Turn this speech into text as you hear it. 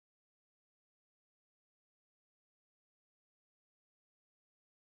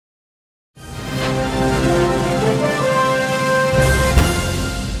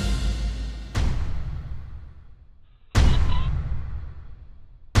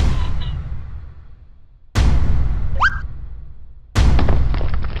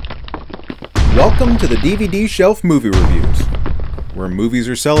Welcome to the DVD Shelf Movie Reviews, where movies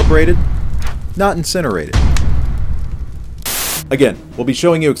are celebrated, not incinerated. Again, we'll be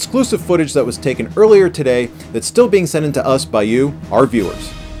showing you exclusive footage that was taken earlier today that's still being sent in to us by you, our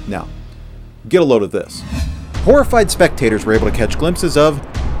viewers. Now, get a load of this. Horrified spectators were able to catch glimpses of,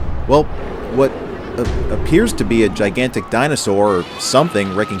 well, what appears to be a gigantic dinosaur or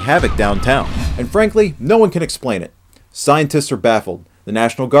something wreaking havoc downtown. And frankly, no one can explain it. Scientists are baffled. The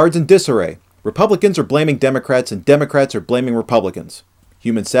National Guard's in disarray. Republicans are blaming Democrats and Democrats are blaming Republicans.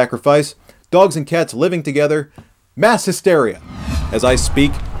 Human sacrifice, dogs and cats living together, mass hysteria. As I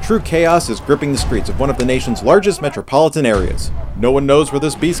speak, true chaos is gripping the streets of one of the nation's largest metropolitan areas. No one knows where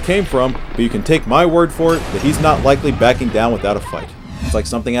this beast came from, but you can take my word for it that he's not likely backing down without a fight. It's like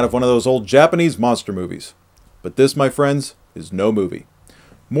something out of one of those old Japanese monster movies. But this, my friends, is no movie.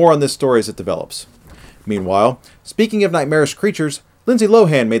 More on this story as it develops. Meanwhile, speaking of nightmarish creatures, Lindsay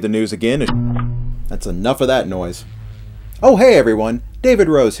Lohan made the news again. That's enough of that noise. Oh hey everyone, David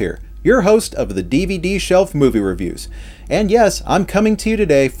Rose here, your host of the DVD Shelf Movie Reviews. And yes, I'm coming to you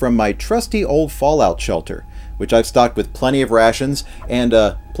today from my trusty old fallout shelter, which I've stocked with plenty of rations and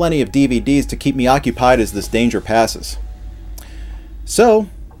plenty of DVDs to keep me occupied as this danger passes. So,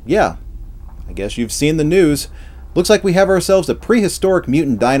 yeah, I guess you've seen the news. Looks like we have ourselves a prehistoric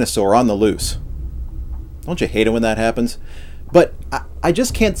mutant dinosaur on the loose. Don't you hate it when that happens? But I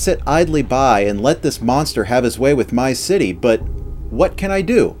just can't sit idly by and let this monster have his way with my city, but what can I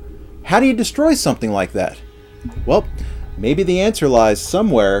do? How do you destroy something like that? Well, maybe the answer lies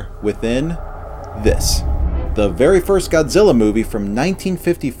somewhere within this. The very first Godzilla movie from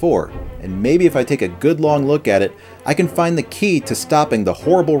 1954, and maybe if I take a good long look at it, I can find the key to stopping the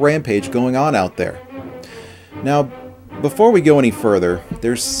horrible rampage going on out there. Now, before we go any further,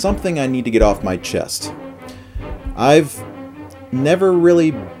 there's something I need to get off my chest. I've never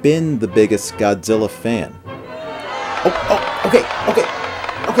really been the biggest Godzilla fan.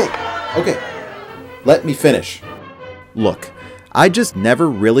 Okay. Let me finish. Look, I just never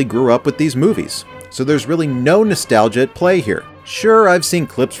really grew up with these movies, so there's really no nostalgia at play here. Sure, I've seen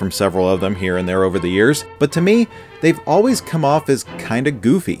clips from several of them here and there over the years, but to me, they've always come off as kinda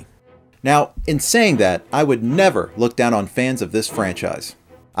goofy. Now, in saying that, I would never look down on fans of this franchise.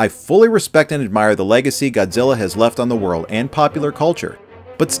 I fully respect and admire the legacy Godzilla has left on the world and popular culture,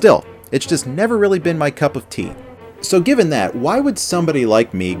 but still, it's just never really been my cup of tea. So given that, why would somebody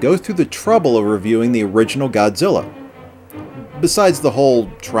like me go through the trouble of reviewing the original Godzilla? Besides the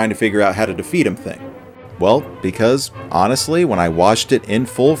whole trying to figure out how to defeat him thing. Well, because honestly, when I watched it in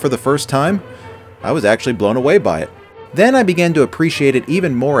full for the first time, I was actually blown away by it. Then I began to appreciate it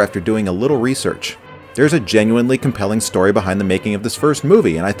even more after doing a little research. There's a genuinely compelling story behind the making of this first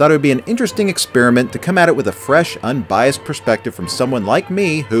movie, and I thought it would be an interesting experiment to come at it with a fresh, unbiased perspective from someone like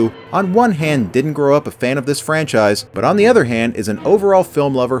me who, on one hand, didn't grow up a fan of this franchise, but on the other hand, is an overall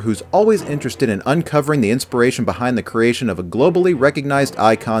film lover who's always interested in uncovering the inspiration behind the creation of a globally recognized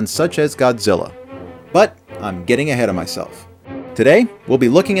icon such as Godzilla. But I'm getting ahead of myself. Today, we'll be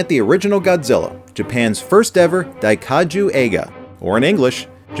looking at the original Godzilla, Japan's first ever Daikaiju Eiga, or in English,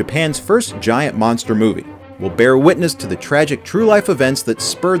 Japan's first giant monster movie. We'll bear witness to the tragic true-life events that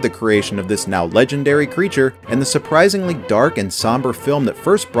spurred the creation of this now legendary creature and the surprisingly dark and somber film that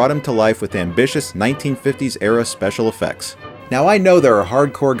first brought him to life with ambitious 1950s-era special effects. Now I know there are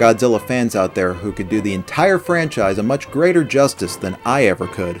hardcore Godzilla fans out there who could do the entire franchise a much greater justice than I ever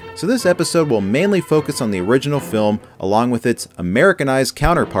could, so this episode will mainly focus on the original film along with its Americanized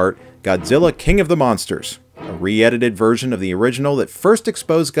counterpart, Godzilla King of the Monsters. A re-edited version of the original that first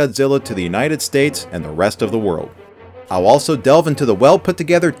exposed Godzilla to the United States and the rest of the world. I'll also delve into the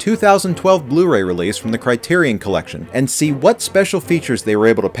well-put-together 2012 Blu-ray release from the Criterion Collection and see what special features they were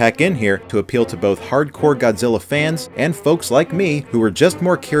able to pack in here to appeal to both hardcore Godzilla fans and folks like me who are just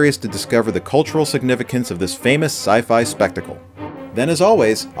more curious to discover the cultural significance of this famous sci-fi spectacle. Then as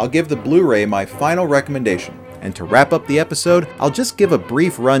always, I'll give the Blu-ray my final recommendation. And to wrap up the episode, I'll just give a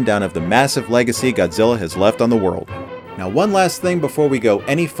brief rundown of the massive legacy Godzilla has left on the world. Now one last thing before we go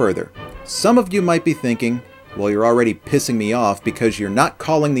any further. Some of you might be thinking, well, you're already pissing me off because you're not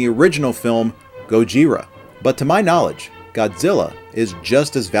calling the original film Gojira. But to my knowledge, Godzilla is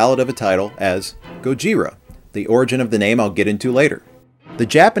just as valid of a title as Gojira. The origin of the name I'll get into later. The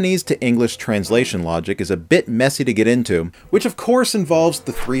Japanese to English translation logic is a bit messy to get into, which of course involves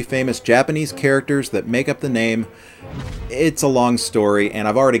the three famous Japanese characters that make up the name. It's a long story, and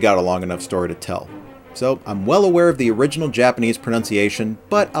I've already got a long enough story to tell. So I'm well aware of the original Japanese pronunciation,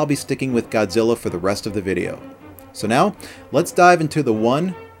 but I'll be sticking with Godzilla for the rest of the video. So now, let's dive into the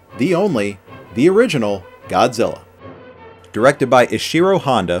one, the only, the original Godzilla. Directed by Ishiro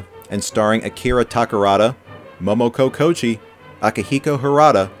Honda, and starring Akira Takarada, Momoko Kochi, Akihiko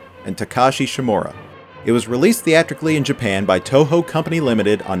Harada, and Takashi Shimura. It was released theatrically in Japan by Toho Company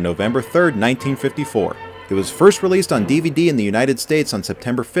Limited on November 3, 1954. It was first released on DVD in the United States on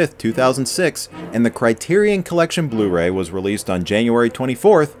September 5, 2006, and the Criterion Collection Blu-ray was released on January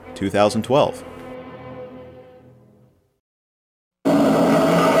 24, 2012.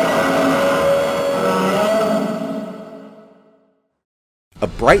 A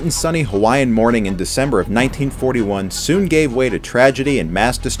bright and sunny Hawaiian morning in December of 1941 soon gave way to tragedy and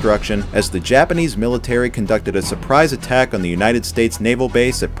mass destruction as the Japanese military conducted a surprise attack on the United States naval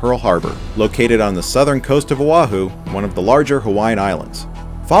base at Pearl Harbor, located on the southern coast of Oahu, one of the larger Hawaiian islands.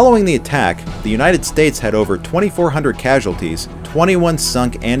 Following the attack, the United States had over 2,400 casualties, 21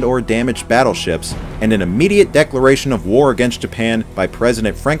 sunk and/or damaged battleships, and an immediate declaration of war against Japan by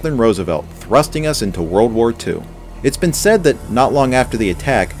President Franklin Roosevelt, thrusting us into World War II. It's been said that, not long after the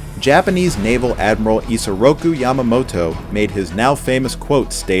attack, Japanese Naval Admiral Isoroku Yamamoto made his now famous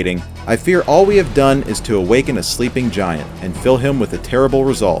quote stating, "I fear all we have done is to awaken a sleeping giant and fill him with a terrible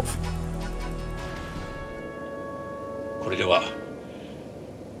resolve." これでは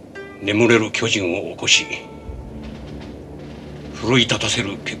眠れる巨人を起こし奮い立たせ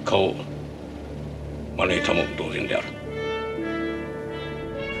る結果を招いたも同然である。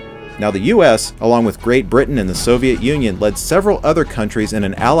 Now the US, along with Great Britain and the Soviet Union, led several other countries in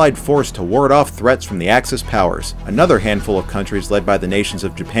an allied force to ward off threats from the Axis powers, another handful of countries led by the nations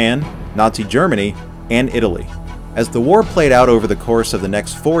of Japan, Nazi Germany, and Italy. As the war played out over the course of the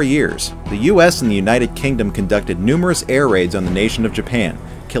next 4 years, the US and the United Kingdom conducted numerous air raids on the nation of Japan,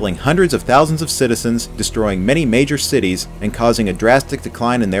 killing hundreds of thousands of citizens, destroying many major cities, and causing a drastic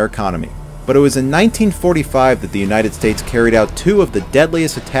decline in their economy. But it was in 1945 that the United States carried out 2 of the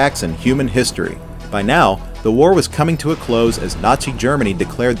deadliest attacks in human history. By now, the war was coming to a close as Nazi Germany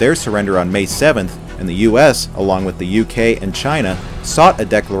declared their surrender on May 7th, and the US, along with the UK and China, sought a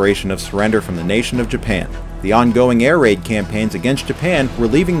declaration of surrender from the nation of Japan. The ongoing air raid campaigns against Japan were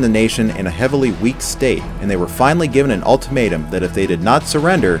leaving the nation in a heavily weak state, and they were finally given an ultimatum that if they did not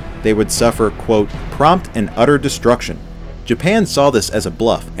surrender, they would suffer, quote, prompt and utter destruction. Japan saw this as a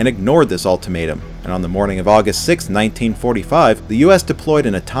bluff and ignored this ultimatum, and on the morning of August 6, 1945, the US deployed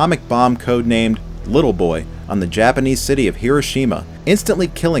an atomic bomb codenamed Little Boy on the Japanese city of Hiroshima, instantly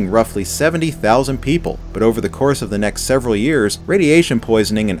killing roughly 70,000 people. But over the course of the next several years, radiation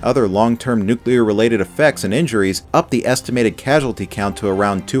poisoning and other long-term nuclear-related effects and injuries upped the estimated casualty count to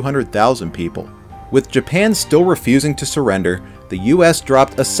around 200,000 people. With Japan still refusing to surrender, the US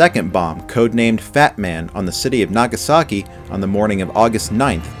dropped a second bomb, codenamed Fat Man, on the city of Nagasaki on the morning of August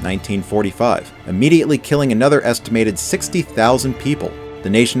 9, 1945, immediately killing another estimated 60,000 people. The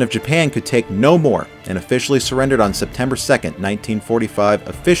nation of Japan could take no more and officially surrendered on September 2, 1945,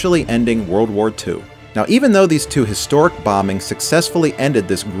 officially ending World War II. Now, even though these 2 historic bombings successfully ended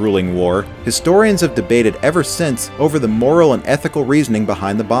this grueling war, historians have debated ever since over the moral and ethical reasoning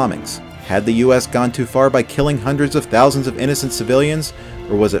behind the bombings. Had the US gone too far by killing hundreds of thousands of innocent civilians,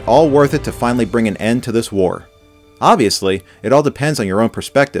 or was it all worth it to finally bring an end to this war? Obviously, it all depends on your own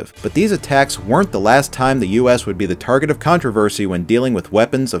perspective, but these attacks weren't the last time the US would be the target of controversy when dealing with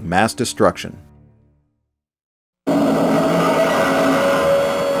weapons of mass destruction.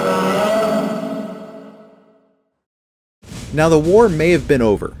 Now, the war may have been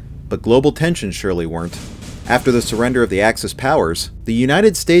over, but global tensions surely weren't. After the surrender of the Axis powers, the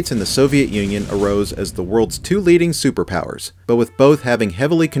United States and the Soviet Union arose as the world's 2 leading superpowers, but with both having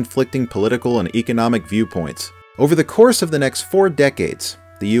heavily conflicting political and economic viewpoints. Over the course of the next 4 decades,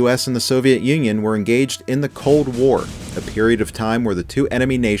 the US and the Soviet Union were engaged in the Cold War, a period of time where the 2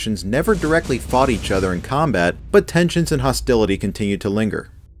 enemy nations never directly fought each other in combat, but tensions and hostility continued to linger.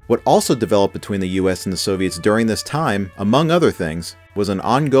 What also developed between the US and the Soviets during this time, among other things, was an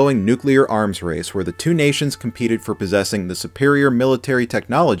ongoing nuclear arms race where the 2 nations competed for possessing the superior military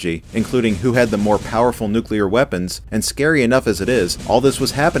technology, including who had the more powerful nuclear weapons, and scary enough as it is, all this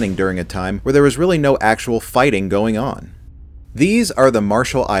was happening during a time where there was really no actual fighting going on. These are the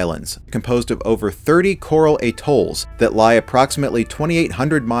Marshall Islands, composed of over 30 coral atolls that lie approximately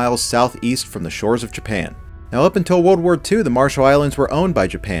 2,800 miles southeast from the shores of Japan. Now, up until World War II, the Marshall Islands were owned by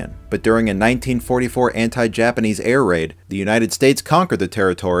Japan, but during a 1944 anti-Japanese air raid, the United States conquered the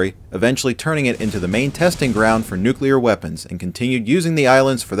territory, eventually turning it into the main testing ground for nuclear weapons, and continued using the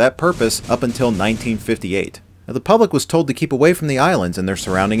islands for that purpose up until 1958. Now, the public was told to keep away from the islands and their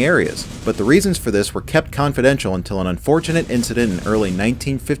surrounding areas, but the reasons for this were kept confidential until an unfortunate incident in early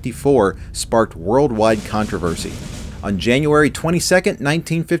 1954 sparked worldwide controversy. On January 22,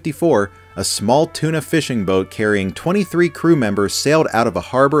 1954, a small tuna fishing boat carrying 23 crew members sailed out of a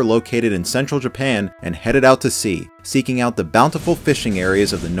harbor located in central Japan and headed out to sea, seeking out the bountiful fishing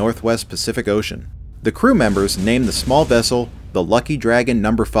areas of the Northwest Pacific Ocean. The crew members named the small vessel the Lucky Dragon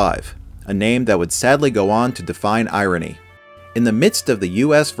No. 5, a name that would sadly go on to define irony. In the midst of the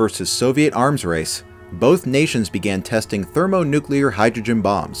US versus Soviet arms race, both nations began testing thermonuclear hydrogen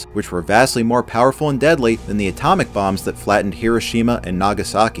bombs, which were vastly more powerful and deadly than the atomic bombs that flattened Hiroshima and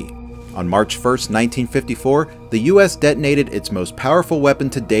Nagasaki. On March 1, 1954, the US detonated its most powerful weapon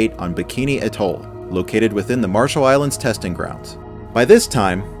to date on Bikini Atoll, located within the Marshall Islands testing grounds. By this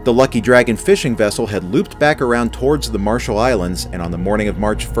time, the Lucky Dragon fishing vessel had looped back around towards the Marshall Islands, and on the morning of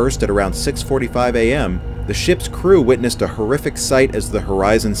March 1st at around 6:45 a.m., the ship's crew witnessed a horrific sight as the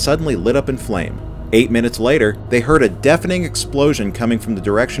horizon suddenly lit up in flame. 8 minutes later, they heard a deafening explosion coming from the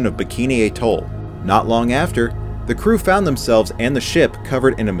direction of Bikini Atoll. Not long after, the crew found themselves and the ship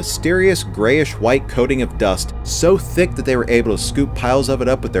covered in a mysterious grayish-white coating of dust so thick that they were able to scoop piles of it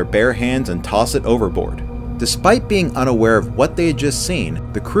up with their bare hands and toss it overboard. Despite being unaware of what they had just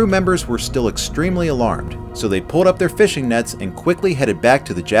seen, the crew members were still extremely alarmed, so they pulled up their fishing nets and quickly headed back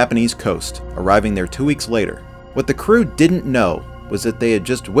to the Japanese coast, arriving there 2 weeks later. What the crew didn't know was that they had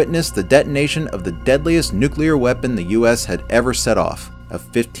just witnessed the detonation of the deadliest nuclear weapon the US had ever set off, a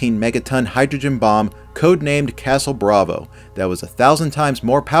 15-megaton hydrogen bomb codenamed Castle Bravo that was 1,000 times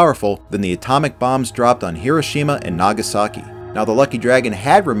more powerful than the atomic bombs dropped on Hiroshima and Nagasaki. Now, the Lucky Dragon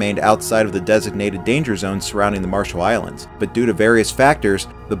had remained outside of the designated danger zones surrounding the Marshall Islands, but due to various factors,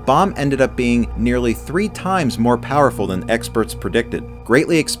 the bomb ended up being nearly 3 times more powerful than experts predicted,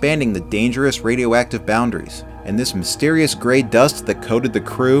 greatly expanding the dangerous radioactive boundaries. And this mysterious gray dust that coated the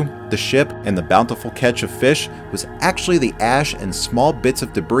crew, the ship, and the bountiful catch of fish was actually the ash and small bits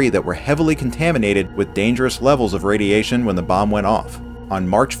of debris that were heavily contaminated with dangerous levels of radiation when the bomb went off. On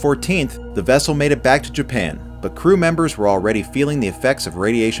March 14th, the vessel made it back to Japan, but crew members were already feeling the effects of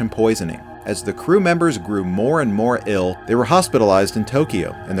radiation poisoning. As the crew members grew more and more ill, they were hospitalized in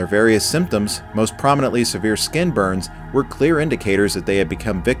Tokyo, and their various symptoms, most prominently severe skin burns, were clear indicators that they had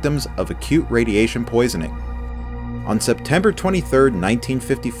become victims of acute radiation poisoning. On September 23,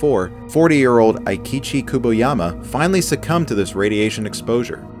 1954, 40-year-old Eikichi Kuboyama finally succumbed to this radiation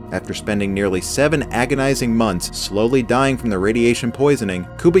exposure. After spending nearly 7 agonizing months slowly dying from the radiation poisoning,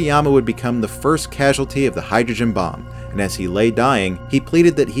 Kuboyama would become the first casualty of the hydrogen bomb, and as he lay dying, he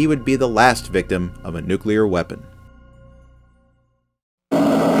pleaded that he would be the last victim of a nuclear weapon.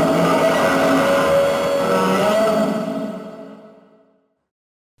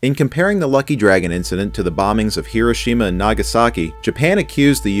 In comparing the Lucky Dragon incident to the bombings of Hiroshima and Nagasaki, Japan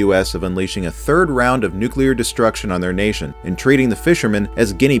accused the US of unleashing a third round of nuclear destruction on their nation and treating the fishermen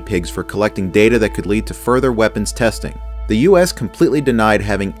as guinea pigs for collecting data that could lead to further weapons testing. The US completely denied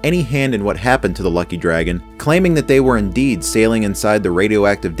having any hand in what happened to the Lucky Dragon, claiming that they were indeed sailing inside the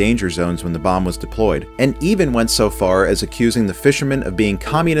radioactive danger zones when the bomb was deployed, and even went so far as accusing the fishermen of being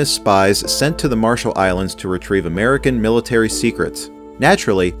communist spies sent to the Marshall Islands to retrieve American military secrets.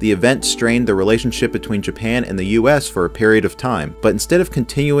 Naturally, the event strained the relationship between Japan and the US for a period of time, but instead of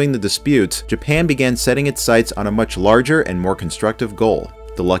continuing the disputes, Japan began setting its sights on a much larger and more constructive goal.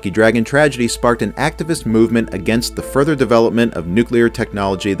 The Lucky Dragon tragedy sparked an activist movement against the further development of nuclear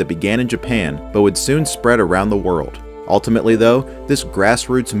technology that began in Japan, but would soon spread around the world. Ultimately though, this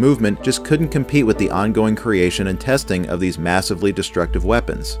grassroots movement just couldn't compete with the ongoing creation and testing of these massively destructive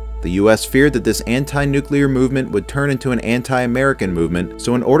weapons. The US feared that this anti-nuclear movement would turn into an anti-American movement,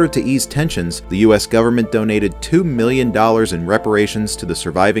 so in order to ease tensions, the US government donated $2 million in reparations to the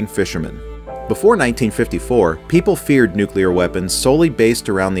surviving fishermen. Before 1954, people feared nuclear weapons solely based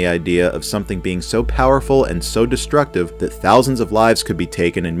around the idea of something being so powerful and so destructive that thousands of lives could be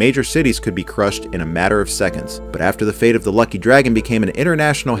taken and major cities could be crushed in a matter of seconds. But after the fate of the Lucky Dragon became an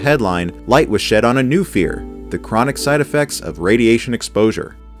international headline, light was shed on a new fear: the chronic side effects of radiation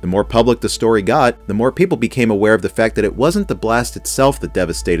exposure. The more public the story got, the more people became aware of the fact that it wasn't the blast itself that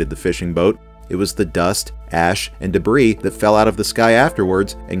devastated the fishing boat. It was the dust, ash, and debris that fell out of the sky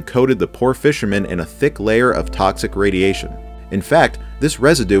afterwards and coated the poor fishermen in a thick layer of toxic radiation. In fact, this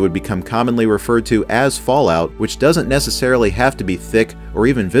residue would become commonly referred to as fallout, which doesn't necessarily have to be thick or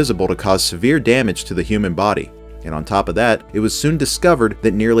even visible to cause severe damage to the human body. And on top of that, it was soon discovered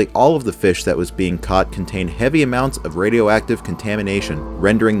that nearly all of the fish that was being caught contained heavy amounts of radioactive contamination,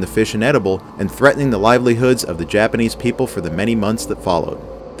 rendering the fish inedible and threatening the livelihoods of the Japanese people for the many months that followed.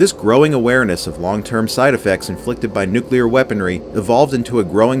 This growing awareness of long-term side effects inflicted by nuclear weaponry evolved into a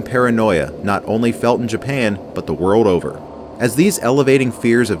growing paranoia, not only felt in Japan, but the world over. As these elevating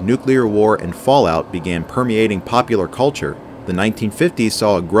fears of nuclear war and fallout began permeating popular culture, The 1950s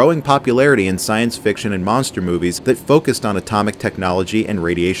saw a growing popularity in science fiction and monster movies that focused on atomic technology and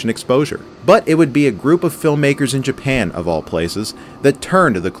radiation exposure. But it would be a group of filmmakers in Japan, of all places, that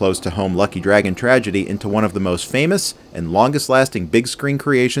turned the close-to-home Lucky Dragon tragedy into one of the most famous and longest-lasting big-screen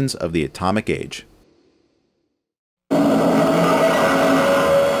creations of the atomic age.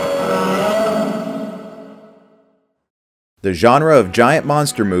 The genre of giant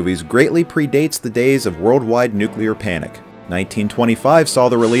monster movies greatly predates the days of worldwide nuclear panic. 1925 saw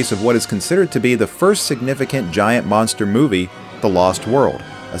the release of what is considered to be the first significant giant monster movie, The Lost World,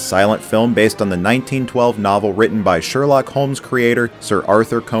 a silent film based on the 1912 novel written by Sherlock Holmes creator Sir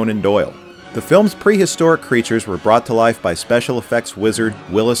Arthur Conan Doyle. The film's prehistoric creatures were brought to life by special effects wizard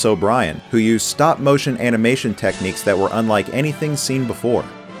Willis O'Brien, who used stop-motion animation techniques that were unlike anything seen before.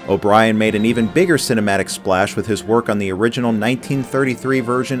 O'Brien made an even bigger cinematic splash with his work on the original 1933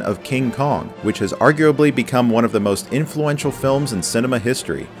 version of King Kong, which has arguably become one of the most influential films in cinema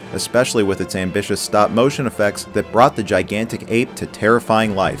history, especially with its ambitious stop-motion effects that brought the gigantic ape to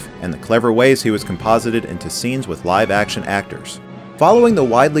terrifying life, and the clever ways he was composited into scenes with live-action actors. Following the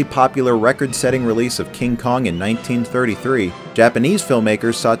widely popular record-setting release of King Kong in 1933, Japanese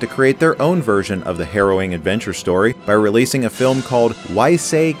filmmakers sought to create their own version of the harrowing adventure story by releasing a film called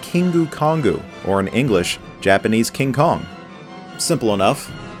Waisei Kingu Kongu, or in English, Japanese King Kong. Simple enough.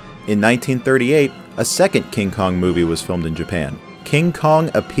 In 1938, a second King Kong movie was filmed in Japan. King Kong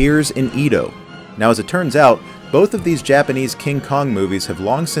Appears in Edo. Now, as it turns out, both of these Japanese King Kong movies have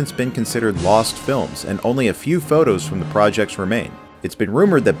long since been considered lost films, and only a few photos from the projects remain. It's been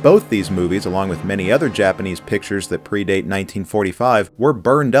rumored that both these movies, along with many other Japanese pictures that predate 1945, were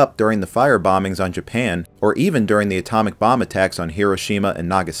burned up during the fire bombings on Japan, or even during the atomic bomb attacks on Hiroshima and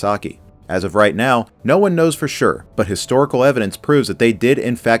Nagasaki. As of right now, no one knows for sure, but historical evidence proves that they did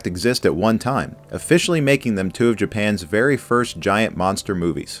in fact exist at one time, officially making them two of Japan's very first giant monster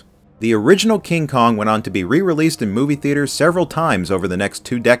movies. The original King Kong went on to be re-released in movie theaters several times over the next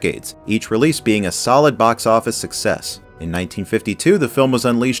 2 decades, each release being a solid box office success. In 1952, the film was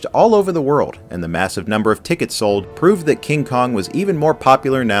unleashed all over the world, and the massive number of tickets sold proved that King Kong was even more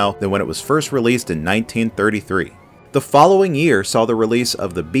popular now than when it was first released in 1933. The following year saw the release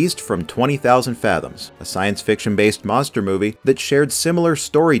of The Beast from 20,000 Fathoms, a science fiction-based monster movie that shared similar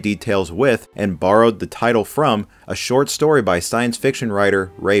story details with, and borrowed the title from, a short story by science fiction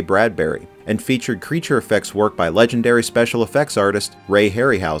writer Ray Bradbury, and featured creature effects work by legendary special effects artist Ray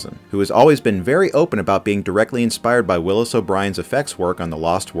Harryhausen, who has always been very open about being directly inspired by Willis O'Brien's effects work on The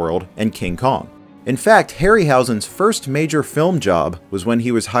Lost World and King Kong. In fact, Harryhausen's first major film job was when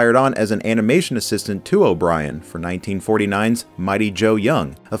he was hired on as an animation assistant to O'Brien for 1949's Mighty Joe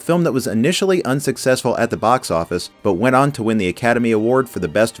Young, a film that was initially unsuccessful at the box office, but went on to win the Academy Award for the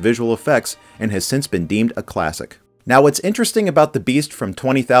Best Visual Effects and has since been deemed a classic. Now, what's interesting about The Beast from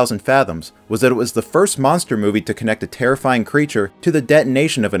 20,000 Fathoms was that it was the first monster movie to connect a terrifying creature to the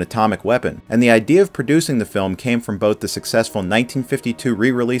detonation of an atomic weapon, and the idea of producing the film came from both the successful 1952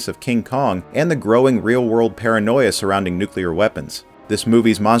 re-release of King Kong and the growing real-world paranoia surrounding nuclear weapons. This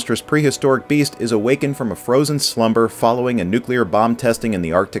movie's monstrous prehistoric beast is awakened from a frozen slumber following a nuclear bomb testing in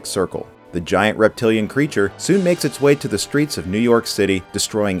the Arctic Circle. The giant reptilian creature soon makes its way to the streets of New York City,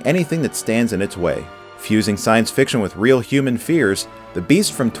 destroying anything that stands in its way. Fusing science fiction with real human fears, The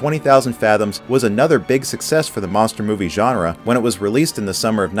Beast from 20,000 Fathoms was another big success for the monster movie genre when it was released in the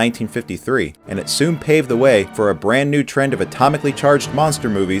summer of 1953, and it soon paved the way for a brand new trend of atomically charged monster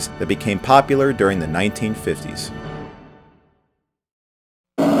movies that became popular during the 1950s.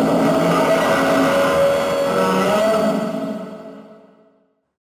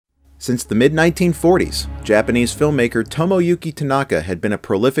 Since the mid-1940s, Japanese filmmaker Tomoyuki Tanaka had been a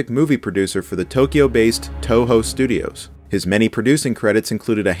prolific movie producer for the Tokyo-based Toho Studios. His many producing credits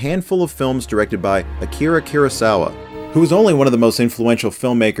included a handful of films directed by Akira Kurosawa, who was only one of the most influential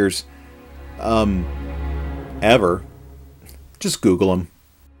filmmakers, ever. Just Google him.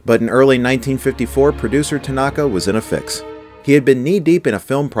 But in early 1954, producer Tanaka was in a fix. He had been knee-deep in a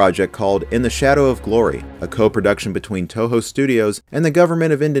film project called In the Shadow of Glory, a co-production between Toho Studios and the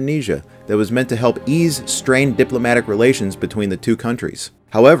government of Indonesia that was meant to help ease strained diplomatic relations between the two countries.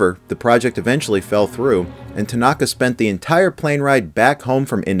 However, the project eventually fell through, and Tanaka spent the entire plane ride back home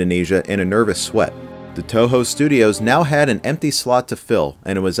from Indonesia in a nervous sweat. The Toho Studios now had an empty slot to fill,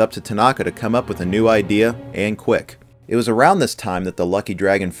 and it was up to Tanaka to come up with a new idea, and quick. It was around this time that the Lucky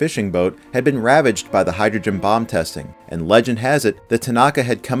Dragon fishing boat had been ravaged by the hydrogen bomb testing, and legend has it that Tanaka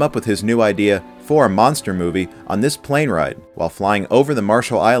had come up with his new idea for a monster movie on this plane ride while flying over the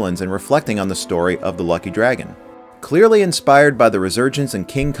Marshall Islands and reflecting on the story of the Lucky Dragon. Clearly inspired by the resurgence in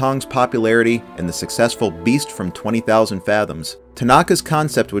King Kong's popularity and the successful Beast from 20,000 Fathoms, Tanaka's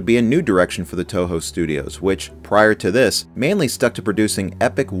concept would be a new direction for the Toho studios, which, prior to this, mainly stuck to producing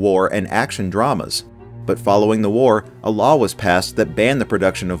epic war and action dramas. But following the war, a law was passed that banned the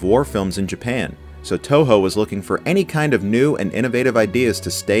production of war films in Japan, so Toho was looking for any kind of new and innovative ideas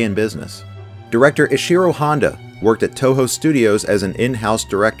to stay in business. Director Ishiro Honda worked at Toho Studios as an in-house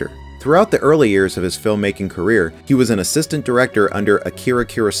director. Throughout the early years of his filmmaking career, he was an assistant director under Akira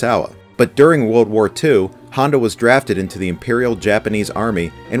Kurosawa. But during World War II, Honda was drafted into the Imperial Japanese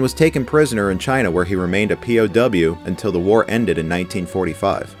Army and was taken prisoner in China, where he remained a POW until the war ended in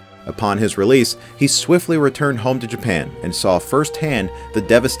 1945. Upon his release, he swiftly returned home to Japan and saw firsthand the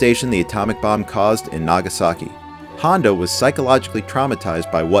devastation the atomic bomb caused in Nagasaki. Honda was psychologically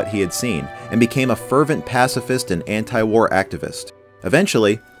traumatized by what he had seen and became a fervent pacifist and anti-war activist.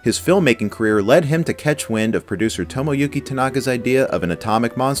 Eventually, his filmmaking career led him to catch wind of producer Tomoyuki Tanaka's idea of an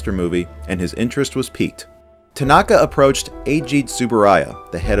atomic monster movie, and his interest was piqued. Tanaka approached Eiji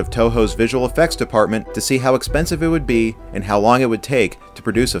Tsuburaya, the head of Toho's visual effects department, to see how expensive it would be and how long it would take to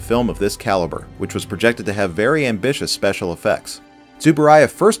produce a film of this caliber, which was projected to have very ambitious special effects. Tsuburaya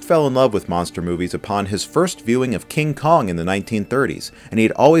first fell in love with monster movies upon his first viewing of King Kong in the 1930s, and he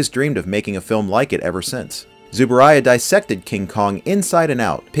had always dreamed of making a film like it ever since. Tsuburaya dissected King Kong inside and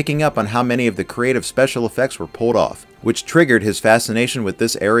out, picking up on how many of the creative special effects were pulled off, which triggered his fascination with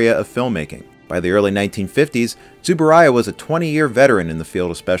this area of filmmaking. By the early 1950s, Tsuburaya was a 20-year veteran in the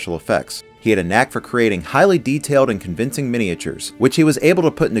field of special effects. He had a knack for creating highly detailed and convincing miniatures, which he was able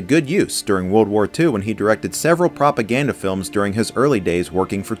to put into good use during World War II when he directed several propaganda films during his early days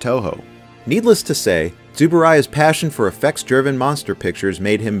working for Toho. Needless to say, Tsuburaya's passion for effects-driven monster pictures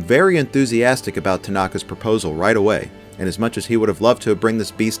made him very enthusiastic about Tanaka's proposal right away, and as much as he would have loved to bring this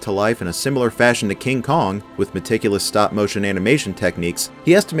beast to life in a similar fashion to King Kong, with meticulous stop-motion animation techniques,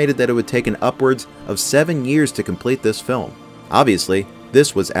 he estimated that it would take an upwards of 7 years to complete this film. Obviously,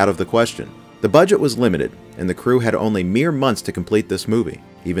 this was out of the question. The budget was limited, and the crew had only mere months to complete this movie.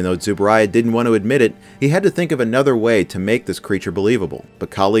 Even though Tsuburaya didn't want to admit it, he had to think of another way to make this creature believable, but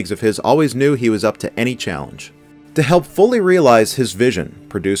colleagues of his always knew he was up to any challenge. To help fully realize his vision,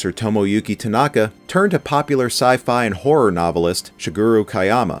 producer Tomoyuki Tanaka turned to popular sci-fi and horror novelist Shigeru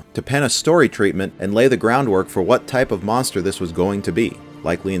Kayama to pen a story treatment and lay the groundwork for what type of monster this was going to be.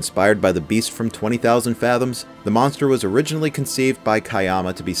 Likely inspired by the Beast from 20,000 Fathoms, the monster was originally conceived by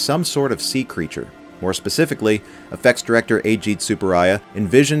Kayama to be some sort of sea creature. More specifically, effects director Eiji Tsuburaya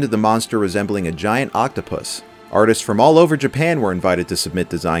envisioned the monster resembling a giant octopus. Artists from all over Japan were invited to submit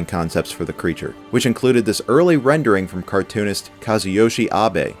design concepts for the creature, which included this early rendering from cartoonist Kazuyoshi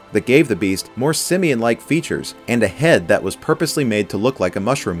Abe that gave the beast more simian-like features and a head that was purposely made to look like a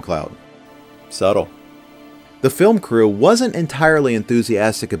mushroom cloud. Subtle. The film crew wasn't entirely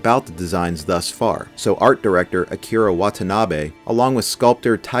enthusiastic about the designs thus far, so art director Akira Watanabe, along with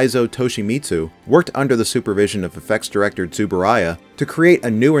sculptor Taizo Toshimitsu, worked under the supervision of effects director Tsuburaya to create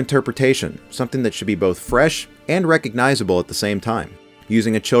a new interpretation, something that should be both fresh and recognizable at the same time.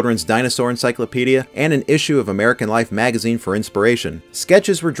 Using a children's dinosaur encyclopedia and an issue of American Life magazine for inspiration,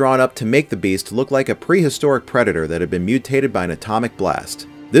 sketches were drawn up to make the beast look like a prehistoric predator that had been mutated by an atomic blast.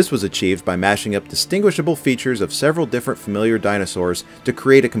 This was achieved by mashing up distinguishable features of several different familiar dinosaurs to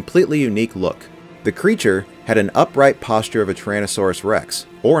create a completely unique look. The creature had an upright posture of a Tyrannosaurus rex,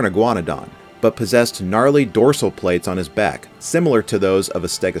 or an iguanodon, but possessed gnarly dorsal plates on his back, similar to those of a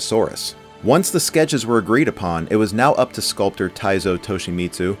stegosaurus. Once the sketches were agreed upon, it was now up to sculptor Taizo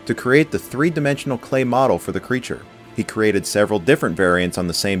Toshimitsu to create the three-dimensional clay model for the creature. He created several different variants on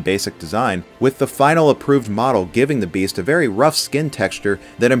the same basic design, with the final approved model giving the beast a very rough skin texture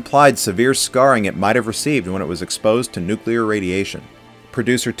that implied severe scarring it might have received when it was exposed to nuclear radiation.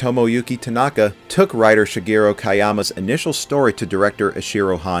 Producer Tomoyuki Tanaka took writer Shigeru Kayama's initial story to director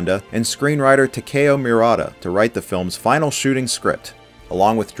Ishiro Honda and screenwriter Takeo Murata to write the film's final shooting script.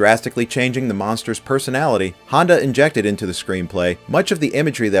 Along with drastically changing the monster's personality, Honda injected into the screenplay much of the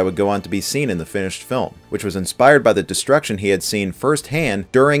imagery that would go on to be seen in the finished film, which was inspired by the destruction he had seen firsthand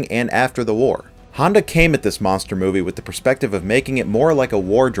during and after the war. Honda came at this monster movie with the perspective of making it more like a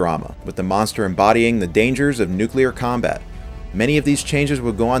war drama, with the monster embodying the dangers of nuclear combat. Many of these changes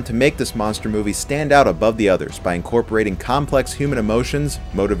would go on to make this monster movie stand out above the others by incorporating complex human emotions,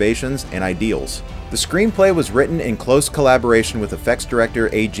 motivations, and ideals. The screenplay was written in close collaboration with effects director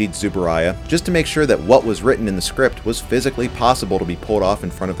Eiji Tsuburaya, just to make sure that what was written in the script was physically possible to be pulled off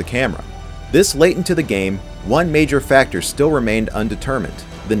in front of the camera. This late into the game, one major factor still remained undetermined: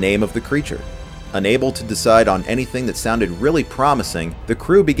 the name of the creature. Unable to decide on anything that sounded really promising, the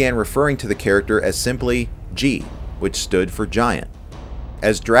crew began referring to the character as simply G. which stood for giant.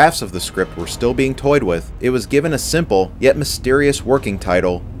 As drafts of the script were still being toyed with, it was given a simple yet mysterious working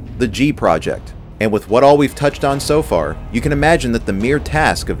title, The G Project. And with what all we've touched on so far, you can imagine that the mere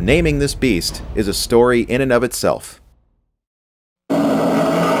task of naming this beast is a story in and of itself.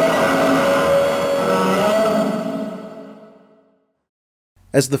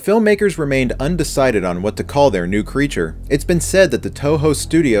 As the filmmakers remained undecided on what to call their new creature, it's been said that the Toho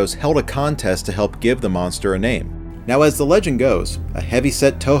studios held a contest to help give the monster a name. Now, as the legend goes, a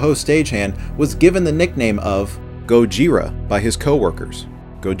heavy-set Toho stagehand was given the nickname of Gojira by his co-workers.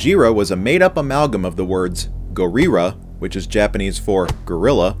 Gojira was a made-up amalgam of the words Gorira, which is Japanese for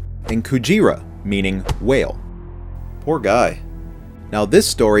gorilla, and Kujira, meaning whale. Poor guy. Now, this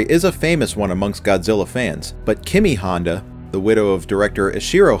story is a famous one amongst Godzilla fans, but Kimi Honda, the widow of director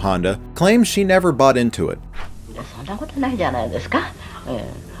Ishiro Honda, claims she never bought into it.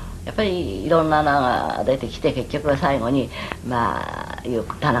 やっぱりいろんなのが出てきて、結局は最後に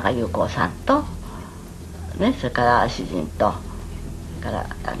田中裕子さんとね、それから主人とから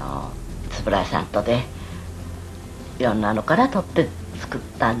円谷さんとでいろんなのから取って作っ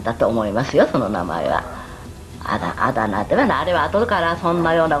たんだと思いますよ、その名前は。あだ名ってね、あれは後からそん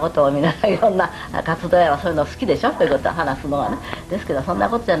なようなことをみんないろんな活動やらそういうの好きでしょということを話すのはね、ですけどそんな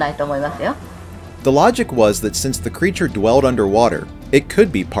ことじゃないと思いますよ。The logic was that since the creature dwelled underwater, it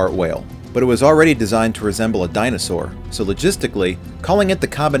could be part whale, but it was already designed to resemble a dinosaur, so logistically, calling it the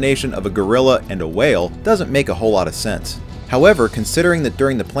combination of a gorilla and a whale doesn't make a whole lot of sense. However, considering that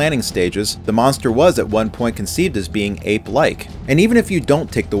during the planning stages, the monster was at one point conceived as being ape-like, and even if you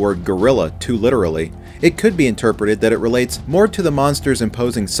don't take the word gorilla too literally, it could be interpreted that it relates more to the monster's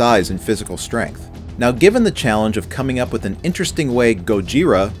imposing size and physical strength. Now, given the challenge of coming up with an interesting way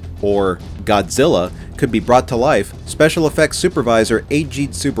Gojira, or Godzilla, could be brought to life, special effects supervisor Eiji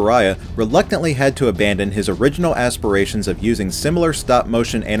Tsuburaya reluctantly had to abandon his original aspirations of using similar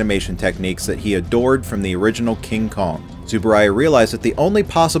stop-motion animation techniques that he adored from the original King Kong. Tsuburaya realized that the only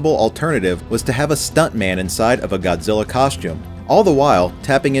possible alternative was to have a stuntman inside of a Godzilla costume, all the while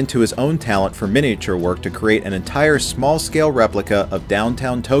tapping into his own talent for miniature work to create an entire small-scale replica of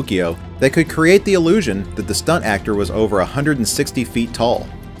downtown Tokyo that could create the illusion that the stunt actor was over 160 feet tall.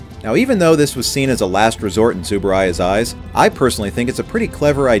 Now, even though this was seen as a last resort in Tsuburaya's eyes, I personally think it's a pretty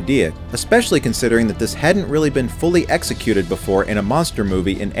clever idea, especially considering that this hadn't really been fully executed before in a monster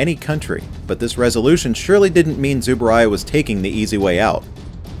movie in any country. But this resolution surely didn't mean Tsuburaya was taking the easy way out.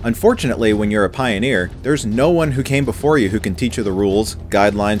 Unfortunately, when you're a pioneer, there's no one who came before you who can teach you the rules,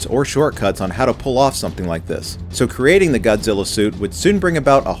 guidelines, or shortcuts on how to pull off something like this. So creating the Godzilla suit would soon bring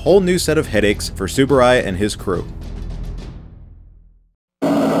about a whole new set of headaches for Tsuburaya and his crew.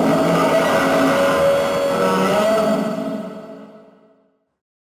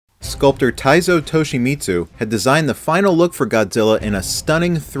 Sculptor Taizo Toshimitsu had designed the final look for Godzilla in a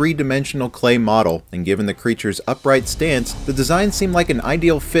stunning three-dimensional clay model, and given the creature's upright stance, the design seemed like an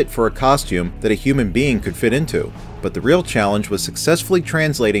ideal fit for a costume that a human being could fit into. But the real challenge was successfully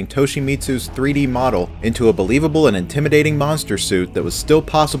translating Toshimitsu's 3D model into a believable and intimidating monster suit that was still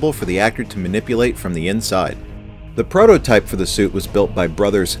possible for the actor to manipulate from the inside. The prototype for the suit was built by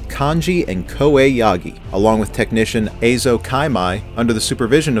brothers Kanji and Koei Yagi, along with technician Eizo Kaimai, under the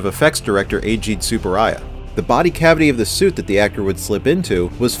supervision of effects director Eiji Tsuburaya. The body cavity of the suit that the actor would slip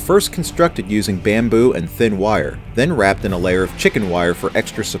into was first constructed using bamboo and thin wire, then wrapped in a layer of chicken wire for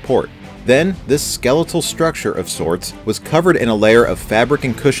extra support. Then, this skeletal structure of sorts was covered in a layer of fabric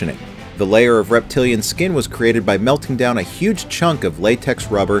and cushioning. The layer of reptilian skin was created by melting down a huge chunk of latex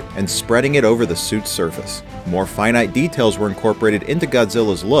rubber and spreading it over the suit's surface. More finite details were incorporated into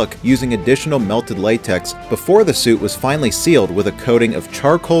Godzilla's look using additional melted latex before the suit was finally sealed with a coating of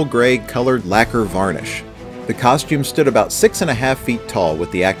charcoal gray colored lacquer varnish. The costume stood about 6.5 feet tall,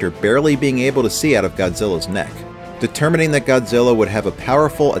 with the actor barely being able to see out of Godzilla's neck. Determining that Godzilla would have a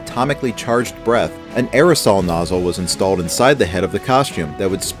powerful atomically charged breath, an aerosol nozzle was installed inside the head of the costume that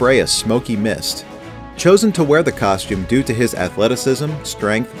would spray a smoky mist. Chosen to wear the costume due to his athleticism,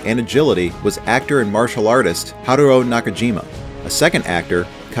 strength, and agility was actor and martial artist Haruo Nakajima. A second actor,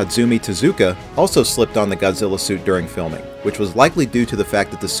 Kazumi Tezuka, also slipped on the Godzilla suit during filming, which was likely due to the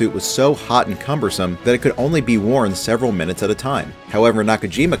fact that the suit was so hot and cumbersome that it could only be worn several minutes at a time. However,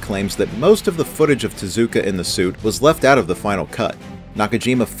 Nakajima claims that most of the footage of Tezuka in the suit was left out of the final cut.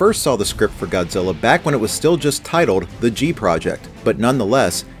 Nakajima first saw the script for Godzilla back when it was still just titled The G Project, but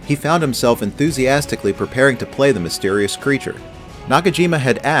nonetheless, he found himself enthusiastically preparing to play the mysterious creature. Nakajima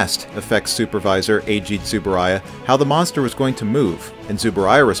had asked effects supervisor Eiji Tsuburaya how the monster was going to move, and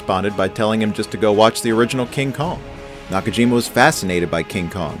Tsuburaya responded by telling him just to go watch the original King Kong. Nakajima was fascinated by King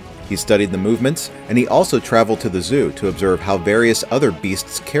Kong. He studied the movements, and he also traveled to the zoo to observe how various other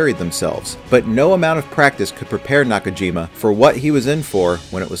beasts carried themselves. But no amount of practice could prepare Nakajima for what he was in for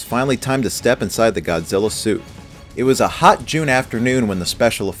when it was finally time to step inside the Godzilla suit. It was a hot June afternoon when the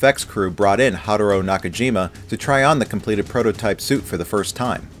special effects crew brought in Haruo Nakajima to try on the completed prototype suit for the first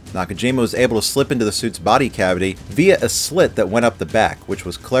time. Nakajima was able to slip into the suit's body cavity via a slit that went up the back, which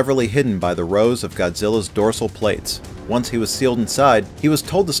was cleverly hidden by the rows of Godzilla's dorsal plates. Once he was sealed inside, he was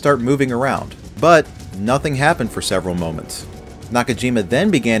told to start moving around, but nothing happened for several moments. Nakajima then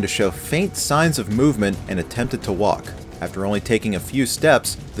began to show faint signs of movement and attempted to walk. After only taking a few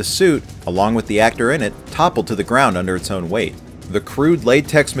steps, the suit, along with the actor in it, toppled to the ground under its own weight. The crude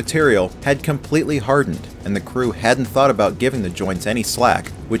latex material had completely hardened, and the crew hadn't thought about giving the joints any slack,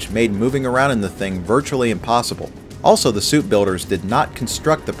 which made moving around in the thing virtually impossible. Also, the suit builders did not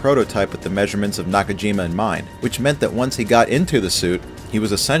construct the prototype with the measurements of Nakajima in mind, which meant that once he got into the suit, he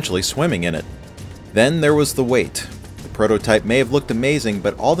was essentially swimming in it. Then there was the weight. The prototype may have looked amazing,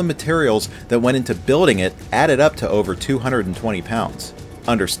 but all the materials that went into building it added up to over 220 pounds.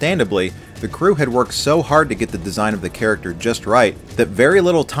 Understandably, the crew had worked so hard to get the design of the character just right that very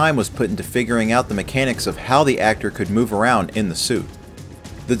little time was put into figuring out the mechanics of how the actor could move around in the suit.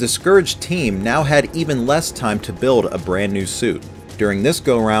 The discouraged team now had even less time to build a brand new suit. During this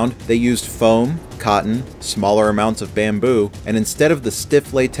go-round, they used foam, cotton, smaller amounts of bamboo, and instead of the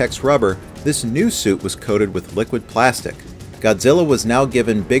stiff latex rubber, this new suit was coated with liquid plastic. Godzilla was now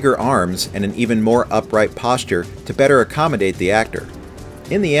given bigger arms and an even more upright posture to better accommodate the actor.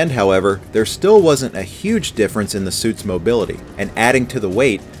 In the end, however, there still wasn't a huge difference in the suit's mobility, and adding to the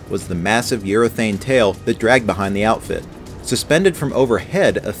weight was the massive urethane tail that dragged behind the outfit. Suspended from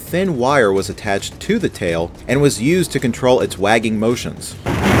overhead, a thin wire was attached to the tail and was used to control its wagging motions.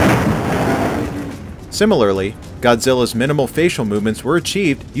 Similarly, Godzilla's minimal facial movements were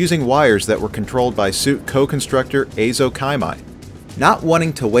achieved using wires that were controlled by suit co-constructor Eizo Kaimai. Not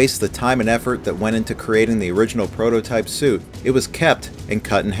wanting to waste the time and effort that went into creating the original prototype suit, it was kept and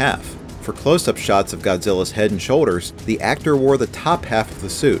cut in half. For close-up shots of Godzilla's head and shoulders, the actor wore the top half of the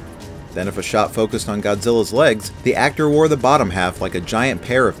suit. Then if a shot focused on Godzilla's legs, the actor wore the bottom half like a giant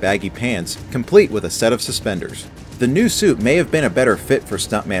pair of baggy pants, complete with a set of suspenders. The new suit may have been a better fit for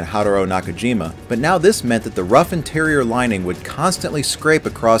stuntman Haruo Nakajima, but now this meant that the rough interior lining would constantly scrape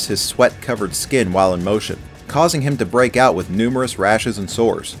across his sweat-covered skin while in motion, causing him to break out with numerous rashes and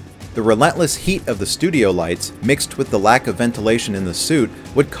sores. The relentless heat of the studio lights, mixed with the lack of ventilation in the suit,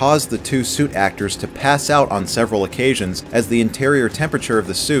 would cause the two suit actors to pass out on several occasions as the interior temperature of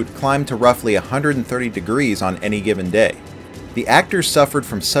the suit climbed to roughly 130 degrees on any given day. The actors suffered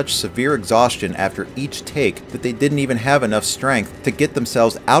from such severe exhaustion after each take that they didn't even have enough strength to get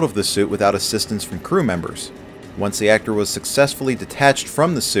themselves out of the suit without assistance from crew members. Once the actor was successfully detached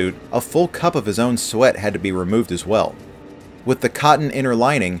from the suit, a full cup of his own sweat had to be removed as well. With the cotton inner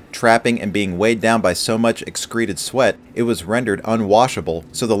lining trapping and being weighed down by so much excreted sweat, it was rendered unwashable,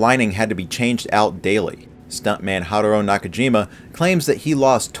 so the lining had to be changed out daily. Stuntman Haruo Nakajima claims that he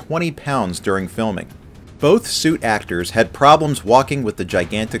lost 20 pounds during filming. Both suit actors had problems walking with the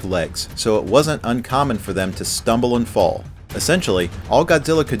gigantic legs, so it wasn't uncommon for them to stumble and fall. Essentially, all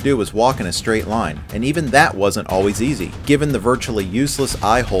Godzilla could do was walk in a straight line, and even that wasn't always easy, given the virtually useless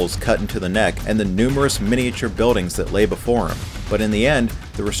eye holes cut into the neck and the numerous miniature buildings that lay before him. But in the end,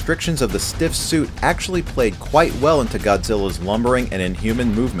 the restrictions of the stiff suit actually played quite well into Godzilla's lumbering and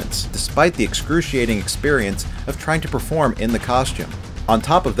inhuman movements, despite the excruciating experience of trying to perform in the costume. On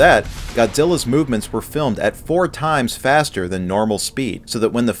top of that, Godzilla's movements were filmed at 4 times faster than normal speed, so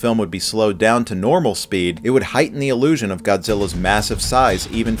that when the film would be slowed down to normal speed, it would heighten the illusion of Godzilla's massive size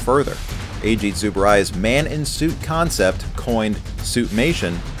even further. Eiji Tsuburai's man-in-suit concept, coined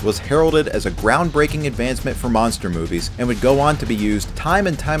Suitmation, was heralded as a groundbreaking advancement for monster movies and would go on to be used time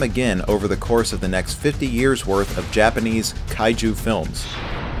and time again over the course of the next 50 years' worth of Japanese kaiju films.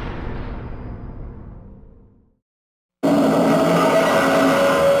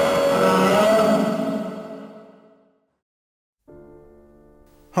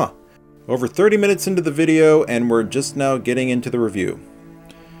 Over 30 minutes into the video, and we're just now getting into the review.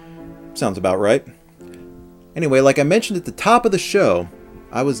 Sounds about right. Anyway, like I mentioned at the top of the show,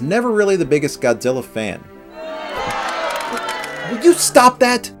 I was never really the biggest Godzilla fan. Will you stop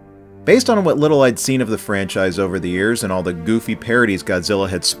that? Based on what little I'd seen of the franchise over the years and all the goofy parodies Godzilla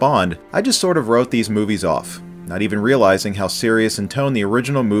had spawned, I just sort of wrote these movies off, not even realizing how serious in tone the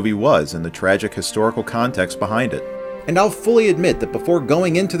original movie was and the tragic historical context behind it. And I'll fully admit that before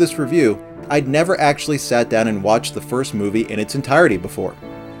going into this review, I'd never actually sat down and watched the first movie in its entirety before.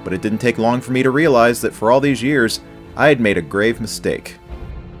 But it didn't take long for me to realize that for all these years, I had made a grave mistake.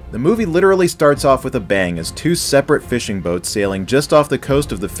 The movie literally starts off with a bang as two separate fishing boats sailing just off the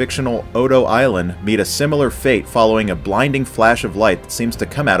coast of the fictional Odo Island meet a similar fate following a blinding flash of light that seems to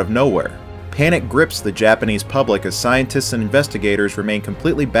come out of nowhere. Panic grips the Japanese public as scientists and investigators remain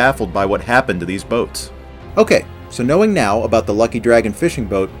completely baffled by what happened to these boats. Okay, so knowing now about the Lucky Dragon fishing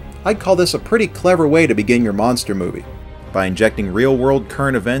boat, I'd call this a pretty clever way to begin your monster movie. By injecting real-world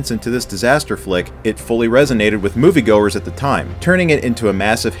current events into this disaster flick, it fully resonated with moviegoers at the time, turning it into a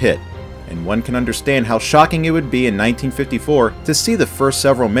massive hit. And one can understand how shocking it would be in 1954 to see the first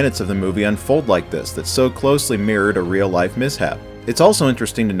several minutes of the movie unfold like this that so closely mirrored a real-life mishap. It's also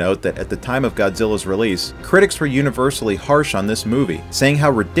interesting to note that at the time of Godzilla's release, critics were universally harsh on this movie, saying how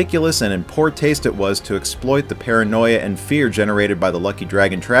ridiculous and in poor taste it was to exploit the paranoia and fear generated by the Lucky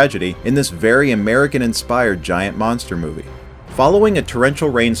Dragon tragedy in this very American-inspired giant monster movie. Following a torrential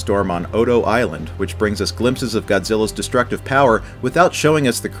rainstorm on Odo Island, which brings us glimpses of Godzilla's destructive power without showing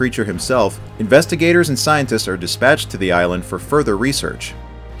us the creature himself, investigators and scientists are dispatched to the island for further research.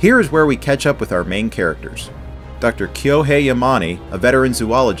 Here is where we catch up with our main characters. Dr. Kyohei Yamane, a veteran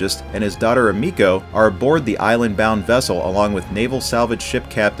zoologist, and his daughter Amiko are aboard the island-bound vessel along with naval salvage ship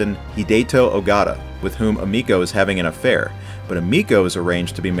captain Hideto Ogata, with whom Amiko is having an affair, but Amiko is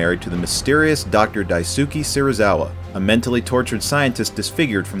arranged to be married to the mysterious Dr. Daisuke Serizawa, a mentally tortured scientist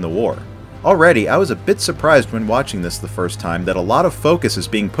disfigured from the war. Already, I was a bit surprised when watching this the first time that a lot of focus is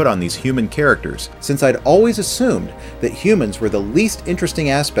being put on these human characters, since I'd always assumed that humans were the least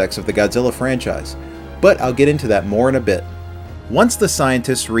interesting aspects of the Godzilla franchise. But I'll get into that more in a bit. Once the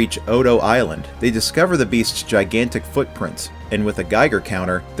scientists reach Odo Island, they discover the beast's gigantic footprints, and with a Geiger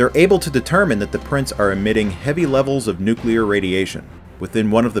counter, they're able to determine that the prints are emitting heavy levels of nuclear radiation. Within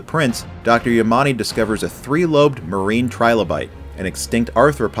one of the prints, Dr. Yamane discovers a three-lobed marine trilobite, an extinct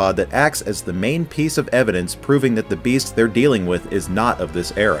arthropod that acts as the main piece of evidence proving that the beast they're dealing with is not of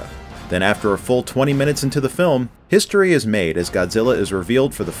this era. Then after a full 20 minutes into the film, history is made as Godzilla is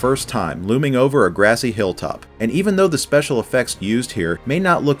revealed for the first time, looming over a grassy hilltop. And even though the special effects used here may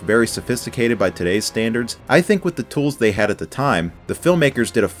not look very sophisticated by today's standards, I think with the tools they had at the time, the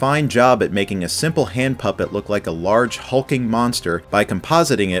filmmakers did a fine job at making a simple hand puppet look like a large hulking monster by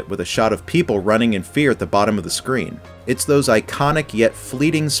compositing it with a shot of people running in fear at the bottom of the screen. It's those iconic yet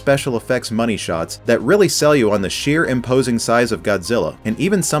fleeting special effects money shots that really sell you on the sheer imposing size of Godzilla, and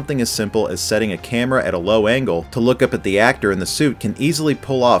even something as simple as setting a camera at a low angle to look up at the actor in the suit can easily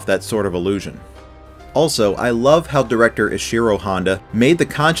pull off that sort of illusion. Also, I love how director Ishiro Honda made the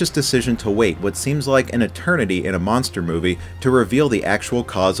conscious decision to wait what seems like an eternity in a monster movie to reveal the actual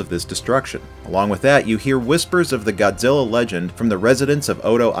cause of this destruction. Along with that, you hear whispers of the Godzilla legend from the residents of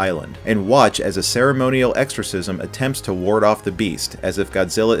Odo Island, and watch as a ceremonial exorcism attempts to ward off the beast, as if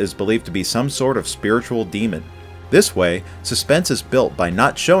Godzilla is believed to be some sort of spiritual demon. This way, suspense is built by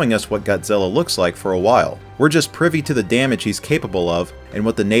not showing us what Godzilla looks like for a while. We're just privy to the damage he's capable of and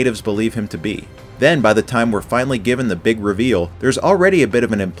what the natives believe him to be. Then, by the time we're finally given the big reveal, there's already a bit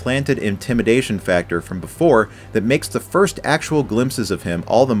of an implanted intimidation factor from before that makes the first actual glimpses of him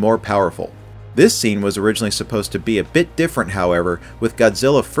all the more powerful. This scene was originally supposed to be a bit different, however, with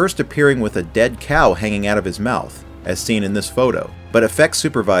Godzilla first appearing with a dead cow hanging out of his mouth, as seen in this photo. But effects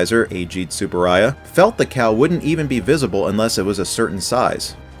supervisor Ajit Subaraya felt the cow wouldn't even be visible unless it was a certain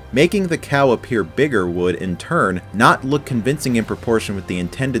size. Making the cow appear bigger would, in turn, not look convincing in proportion with the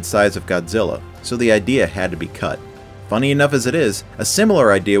intended size of Godzilla, so the idea had to be cut. Funny enough as it is, a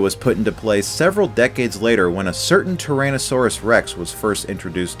similar idea was put into place several decades later when a certain Tyrannosaurus Rex was first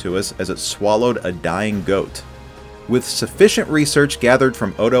introduced to us as it swallowed a dying goat. With sufficient research gathered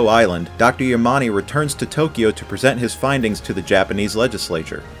from Odo Island, Dr. Yamane returns to Tokyo to present his findings to the Japanese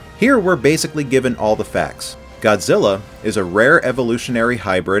legislature. Here we're basically given all the facts. Godzilla is a rare evolutionary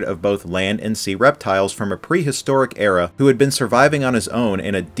hybrid of both land and sea reptiles from a prehistoric era who had been surviving on his own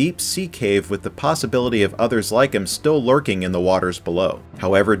in a deep sea cave with the possibility of others like him still lurking in the waters below.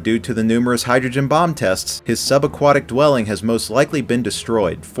 However, due to the numerous hydrogen bomb tests, his subaquatic dwelling has most likely been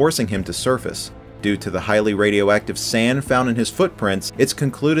destroyed, forcing him to surface. Due to the highly radioactive sand found in his footprints, it's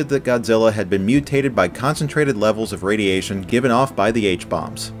concluded that Godzilla had been mutated by concentrated levels of radiation given off by the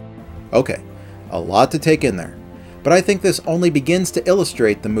H-bombs. Okay. A lot to take in there, but I think this only begins to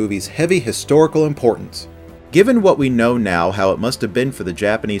illustrate the movie's heavy historical importance. Given what we know now how it must have been for the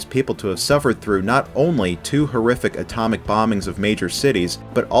Japanese people to have suffered through not only two horrific atomic bombings of major cities,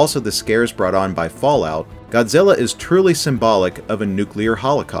 but also the scares brought on by fallout, Godzilla is truly symbolic of a nuclear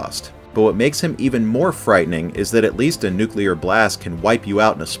holocaust. But what makes him even more frightening is that at least a nuclear blast can wipe you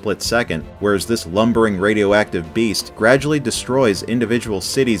out in a split second, whereas this lumbering radioactive beast gradually destroys individual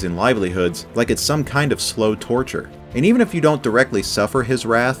cities and livelihoods like it's some kind of slow torture. And even if you don't directly suffer his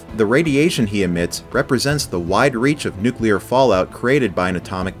wrath, the radiation he emits represents the wide reach of nuclear fallout created by an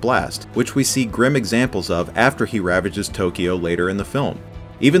atomic blast, which we see grim examples of after he ravages Tokyo later in the film.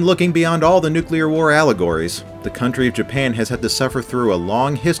 Even looking beyond all the nuclear war allegories, the country of Japan has had to suffer through a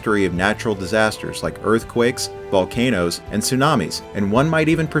long history of natural disasters like earthquakes, volcanoes, and tsunamis, and one might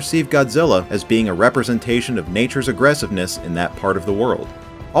even perceive Godzilla as being a representation of nature's aggressiveness in that part of the world.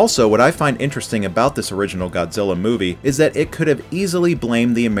 Also, what I find interesting about this original Godzilla movie is that it could have easily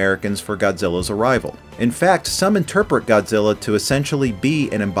blamed the Americans for Godzilla's arrival. In fact, some interpret Godzilla to essentially be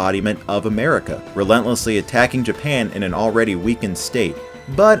an embodiment of America, relentlessly attacking Japan in an already weakened state.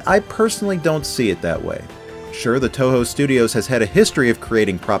 But I personally don't see it that way. Sure, the Toho Studios has had a history of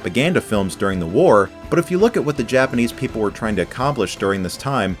creating propaganda films during the war, but if you look at what the Japanese people were trying to accomplish during this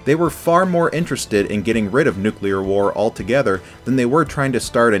time, they were far more interested in getting rid of nuclear war altogether than they were trying to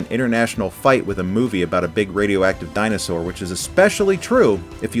start an international fight with a movie about a big radioactive dinosaur, which is especially true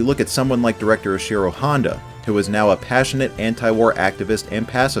if you look at someone like director Ishiro Honda, who is now a passionate anti-war activist and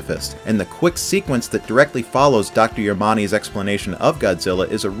pacifist, and the quick sequence that directly follows Dr. Yamani's explanation of Godzilla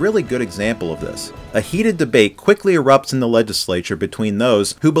is a really good example of this. A heated debate quickly erupts in the legislature between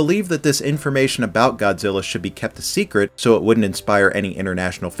those who believe that this information about Godzilla should be kept a secret so it wouldn't inspire any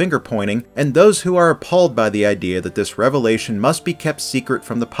international finger-pointing, and those who are appalled by the idea that this revelation must be kept secret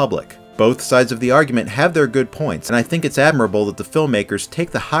from the public. Both sides of the argument have their good points, and I think it's admirable that the filmmakers take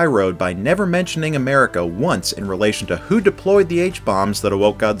the high road by never mentioning America once in relation to who deployed the H-bombs that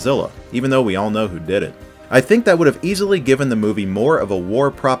awoke Godzilla, even though we all know who did it. I think that would have easily given the movie more of a war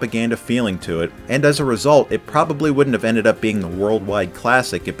propaganda feeling to it, and as a result, it probably wouldn't have ended up being the worldwide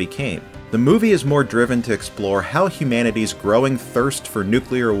classic it became. The movie is more driven to explore how humanity's growing thirst for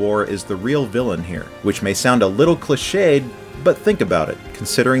nuclear war is the real villain here, which may sound a little cliched, but think about it.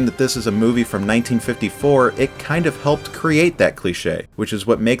 Considering that this is a movie from 1954, it kind of helped create that cliche, which is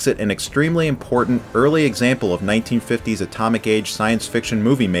what makes it an extremely important early example of 1950s atomic age science fiction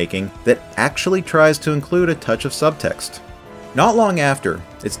movie making that actually tries to include a touch of subtext. Not long after,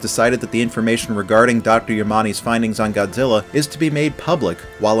 it's decided that the information regarding Dr. Yamani's findings on Godzilla is to be made public,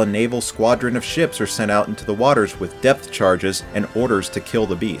 while a naval squadron of ships are sent out into the waters with depth charges and orders to kill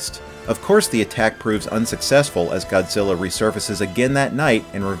the beast. Of course, the attack proves unsuccessful as Godzilla resurfaces again that night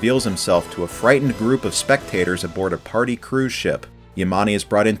and reveals himself to a frightened group of spectators aboard a party cruise ship. Yamani is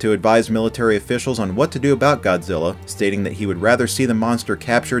brought in to advise military officials on what to do about Godzilla, stating that he would rather see the monster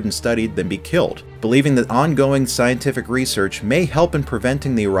captured and studied than be killed, believing that ongoing scientific research may help in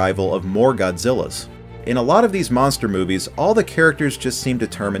preventing the arrival of more Godzillas. In a lot of these monster movies, all the characters just seem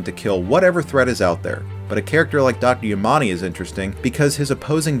determined to kill whatever threat is out there. But a character like Dr. Yamani is interesting because his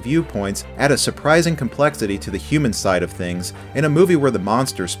opposing viewpoints add a surprising complexity to the human side of things in a movie where the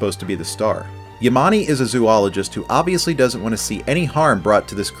monster is supposed to be the star. Yamani is a zoologist who obviously doesn't want to see any harm brought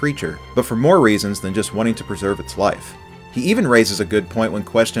to this creature, but for more reasons than just wanting to preserve its life. He even raises a good point when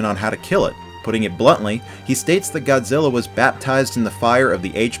questioned on how to kill it. Putting it bluntly, he states that Godzilla was baptized in the fire of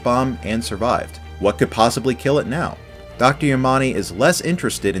the H-bomb and survived. What could possibly kill it now? Dr. Yamani is less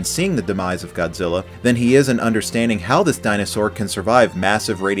interested in seeing the demise of Godzilla than he is in understanding how this dinosaur can survive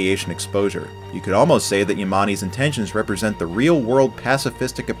massive radiation exposure. You could almost say that Yamani's intentions represent the real-world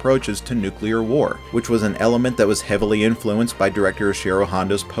pacifistic approaches to nuclear war, which was an element that was heavily influenced by director Ishiro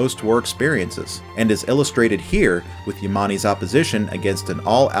Honda's post-war experiences, and is illustrated here with Yamani's opposition against an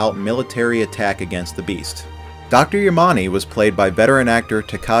all-out military attack against the beast. Dr. Yamani was played by veteran actor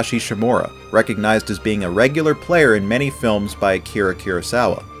Takashi Shimura, recognized as being a regular player in many films by Akira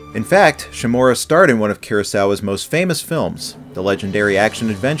Kurosawa. In fact, Shimura starred in one of Kurosawa's most famous films, the legendary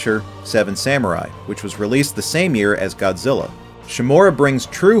action-adventure Seven Samurai, which was released the same year as Godzilla. Shimura brings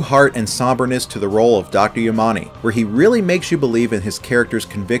true heart and somberness to the role of Dr. Yamani, where he really makes you believe in his character's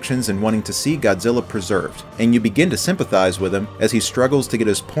convictions in wanting to see Godzilla preserved, and you begin to sympathize with him as he struggles to get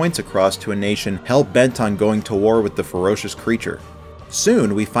his points across to a nation hell-bent on going to war with the ferocious creature.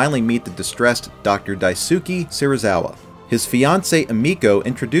 Soon, we finally meet the distressed Dr. Daisuke Serizawa. His fiancée Emiko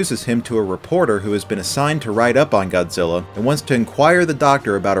introduces him to a reporter who has been assigned to write up on Godzilla and wants to inquire the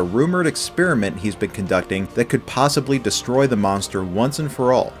doctor about a rumored experiment he's been conducting that could possibly destroy the monster once and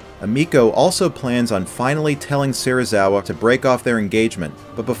for all. Emiko also plans on finally telling Serizawa to break off their engagement,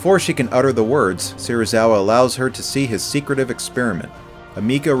 but before she can utter the words, Serizawa allows her to see his secretive experiment.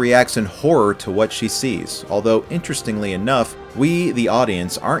 Emiko reacts in horror to what she sees, although interestingly enough, we, the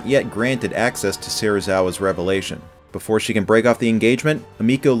audience, aren't yet granted access to Serizawa's revelation. Before she can break off the engagement,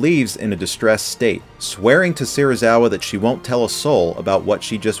 Emiko leaves in a distressed state, swearing to Serizawa that she won't tell a soul about what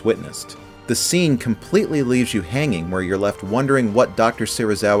she just witnessed. The scene completely leaves you hanging, where you're left wondering what Dr.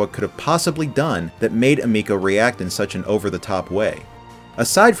 Serizawa could have possibly done that made Emiko react in such an over-the-top way.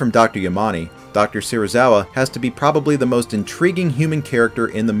 Aside from Dr. Yamane, Dr. Serizawa has to be probably the most intriguing human character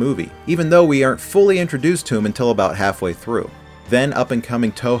in the movie, even though we aren't fully introduced to him until about halfway through. Then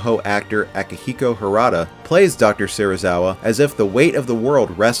up-and-coming Toho actor Akihiko Harada plays Dr. Serizawa as if the weight of the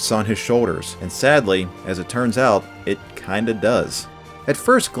world rests on his shoulders, and sadly, as it turns out, it kinda does. At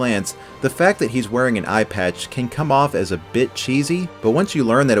first glance, the fact that he's wearing an eye patch can come off as a bit cheesy, but once you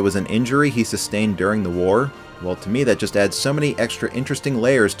learn that it was an injury he sustained during the war, well, to me that just adds so many extra interesting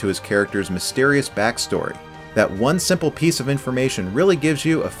layers to his character's mysterious backstory. That one simple piece of information really gives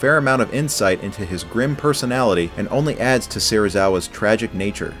you a fair amount of insight into his grim personality and only adds to Serizawa's tragic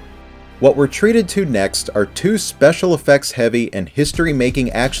nature. What we're treated to next are two special effects heavy and history-making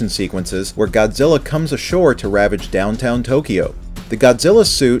action sequences where Godzilla comes ashore to ravage downtown Tokyo. The Godzilla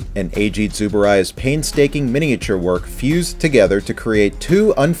suit and Eiji Tsuburaya's painstaking miniature work fused together to create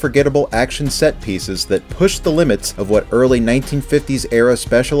two unforgettable action set pieces that pushed the limits of what early 1950s era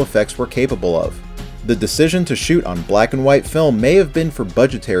special effects were capable of. The decision to shoot on black and white film may have been for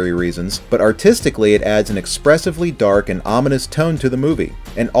budgetary reasons, but artistically it adds an expressively dark and ominous tone to the movie,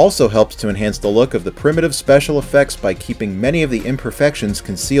 and also helps to enhance the look of the primitive special effects by keeping many of the imperfections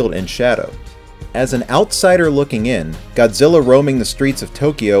concealed in shadow. As an outsider looking in, Godzilla roaming the streets of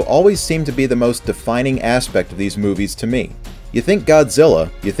Tokyo always seemed to be the most defining aspect of these movies to me. You think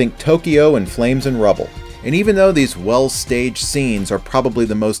Godzilla, you think Tokyo and flames and rubble. And even though these well-staged scenes are probably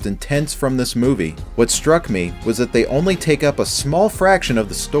the most intense from this movie, what struck me was that they only take up a small fraction of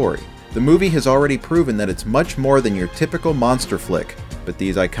the story. The movie has already proven that it's much more than your typical monster flick, but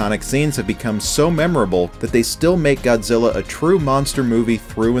these iconic scenes have become so memorable that they still make Godzilla a true monster movie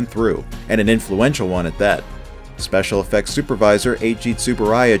through and through, and an influential one at that. Special effects supervisor Eiji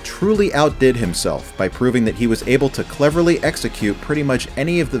Tsuburaya truly outdid himself by proving that he was able to cleverly execute pretty much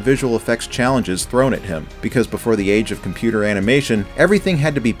any of the visual effects challenges thrown at him, because before the age of computer animation, everything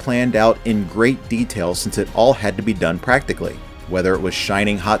had to be planned out in great detail since it all had to be done practically. Whether it was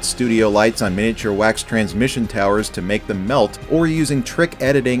shining hot studio lights on miniature wax transmission towers to make them melt, or using trick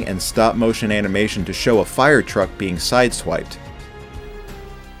editing and stop-motion animation to show a fire truck being sideswiped.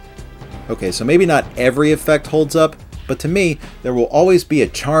 Okay, so maybe not every effect holds up, but to me, there will always be a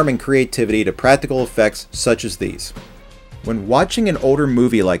charm and creativity to practical effects such as these. When watching an older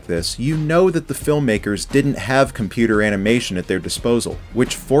movie like this, you know that the filmmakers didn't have computer animation at their disposal,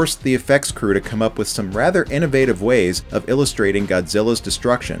 which forced the effects crew to come up with some rather innovative ways of illustrating Godzilla's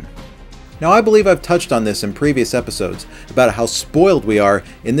destruction. Now, I believe I've touched on this in previous episodes about how spoiled we are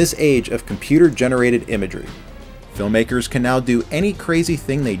in this age of computer-generated imagery. Filmmakers can now do any crazy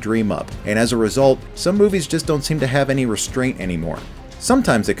thing they dream up, and as a result, some movies just don't seem to have any restraint anymore.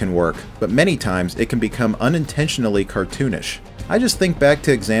 Sometimes it can work, but many times it can become unintentionally cartoonish. I just think back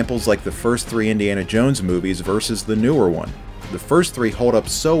to examples like the first 3 Indiana Jones movies versus the newer one. The first 3 hold up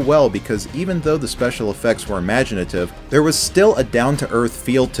so well because even though the special effects were imaginative, there was still a down-to-earth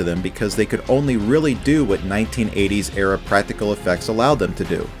feel to them because they could only really do what 1980s era practical effects allowed them to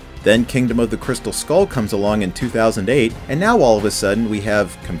do. Then Kingdom of the Crystal Skull comes along in 2008, and now all of a sudden we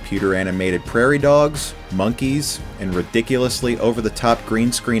have computer-animated prairie dogs, monkeys, and ridiculously over-the-top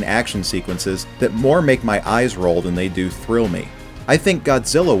green screen action sequences that more make my eyes roll than they do thrill me. I think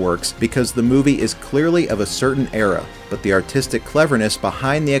Godzilla works because the movie is clearly of a certain era, but the artistic cleverness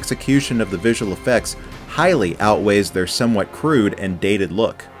behind the execution of the visual effects highly outweighs their somewhat crude and dated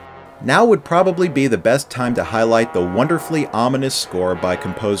look. Now would probably be the best time to highlight the wonderfully ominous score by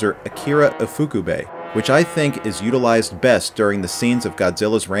composer Akira Ifukube, which I think is utilized best during the scenes of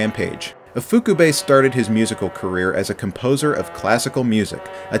Godzilla's rampage. Ifukube started his musical career as a composer of classical music,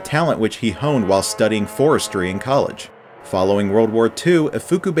 a talent which he honed while studying forestry in college. Following World War II,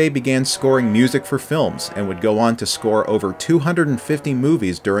 Ifukube began scoring music for films and would go on to score over 250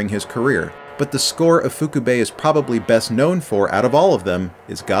 movies during his career. But the score Ifukube is probably best known for out of all of them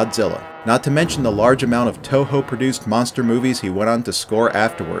is Godzilla, not to mention the large amount of Toho-produced monster movies he went on to score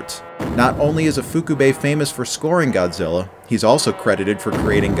afterwards. Not only is Ifukube famous for scoring Godzilla, he's also credited for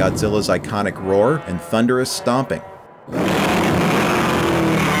creating Godzilla's iconic roar and thunderous stomping.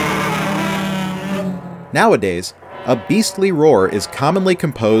 Nowadays, a beastly roar is commonly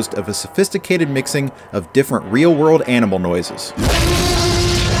composed of a sophisticated mixing of different real-world animal noises.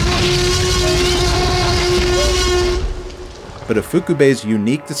 But Ifukube's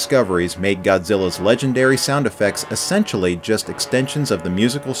unique discoveries made Godzilla's legendary sound effects essentially just extensions of the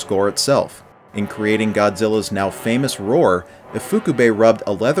musical score itself. In creating Godzilla's now famous roar, Ifukube rubbed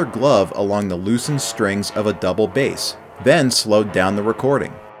a leather glove along the loosened strings of a double bass, then slowed down the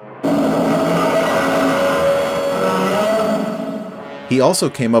recording. He also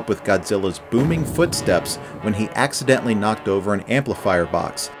came up with Godzilla's booming footsteps when he accidentally knocked over an amplifier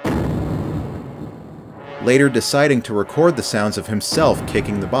box, later deciding to record the sounds of himself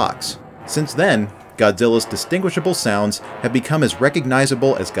kicking the box. Since then, Godzilla's distinguishable sounds have become as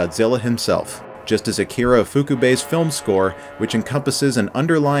recognizable as Godzilla himself, just as Akira Ifukube's film score, which encompasses an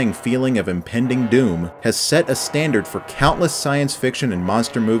underlying feeling of impending doom, has set a standard for countless science fiction and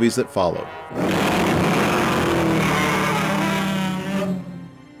monster movies that followed.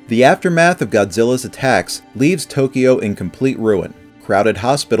 The aftermath of Godzilla's attacks leaves Tokyo in complete ruin. Crowded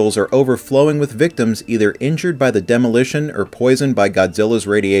hospitals are overflowing with victims either injured by the demolition or poisoned by Godzilla's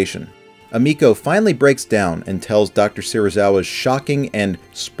radiation. Amiko finally breaks down and tells Dr. Serizawa's shocking and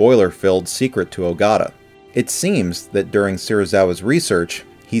spoiler-filled secret to Ogata. It seems that during Serizawa's research,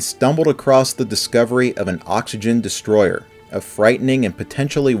 he stumbled across the discovery of an oxygen destroyer, a frightening and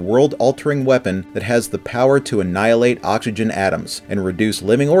potentially world-altering weapon that has the power to annihilate oxygen atoms and reduce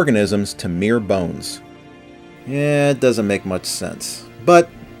living organisms to mere bones. Yeah, it doesn't make much sense. But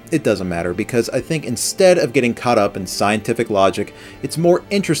it doesn't matter, because I think instead of getting caught up in scientific logic, it's more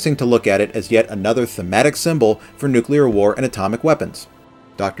interesting to look at it as yet another thematic symbol for nuclear war and atomic weapons.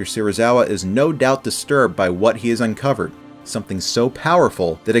 Dr. Serizawa is no doubt disturbed by what he has uncovered, something so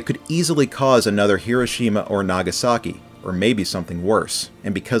powerful that it could easily cause another Hiroshima or Nagasaki, or maybe something worse.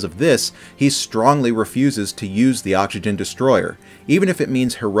 And because of this, he strongly refuses to use the oxygen destroyer, even if it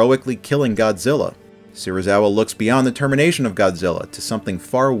means heroically killing Godzilla. Serizawa looks beyond the termination of Godzilla to something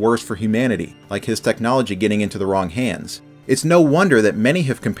far worse for humanity, like his technology getting into the wrong hands. It's no wonder that many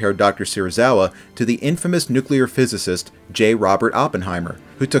have compared Dr. Serizawa to the infamous nuclear physicist J. Robert Oppenheimer,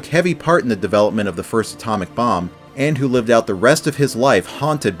 who took heavy part in the development of the first atomic bomb, and who lived out the rest of his life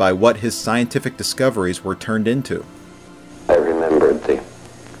haunted by what his scientific discoveries were turned into. I remembered the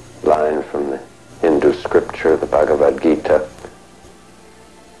line from the Hindu scripture, the Bhagavad Gita.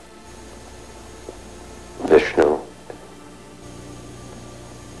 Vishnu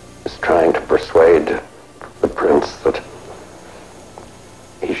is trying to persuade the prince that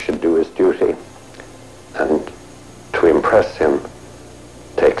he should do his duty, and to impress him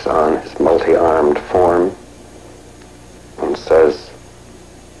takes on his multi-armed form and says,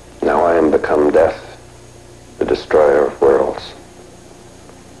 "Now I am become death, the destroyer of worlds."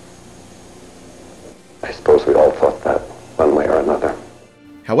 I suppose we all thought that one way or another.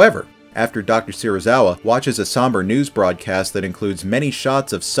 However, after Dr. Serizawa watches a somber news broadcast that includes many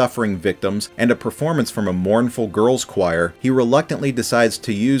shots of suffering victims and a performance from a mournful girls' choir, he reluctantly decides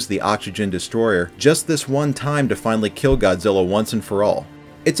to use the oxygen destroyer just this one time to finally kill Godzilla once and for all.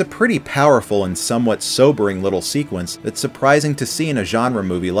 It's a pretty powerful and somewhat sobering little sequence that's surprising to see in a genre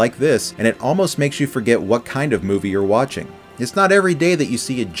movie like this, and it almost makes you forget what kind of movie you're watching. It's not every day that you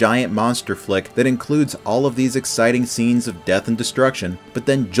see a giant monster flick that includes all of these exciting scenes of death and destruction, but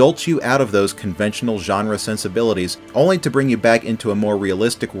then jolts you out of those conventional genre sensibilities, only to bring you back into a more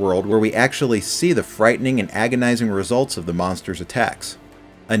realistic world where we actually see the frightening and agonizing results of the monster's attacks.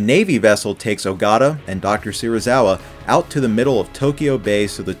 A Navy vessel takes Ogata and Dr. Serizawa out to the middle of Tokyo Bay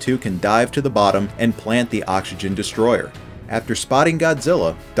so the two can dive to the bottom and plant the oxygen destroyer. After spotting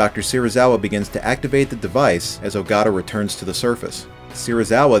Godzilla, Dr. Serizawa begins to activate the device as Ogata returns to the surface.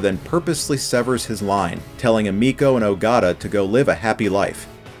 Serizawa then purposely severs his line, telling Amiko and Ogata to go live a happy life.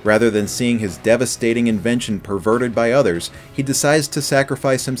 Rather than seeing his devastating invention perverted by others, he decides to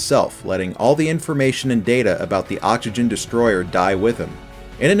sacrifice himself, letting all the information and data about the oxygen destroyer die with him.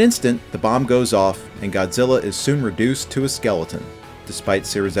 In an instant, the bomb goes off, and Godzilla is soon reduced to a skeleton. Despite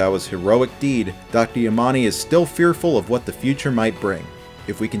Serizawa's heroic deed, Dr. Yamane is still fearful of what the future might bring.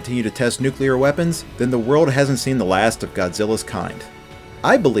 If we continue to test nuclear weapons, then the world hasn't seen the last of Godzilla's kind.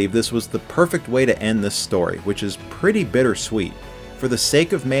 I believe this was the perfect way to end this story, which is pretty bittersweet. For the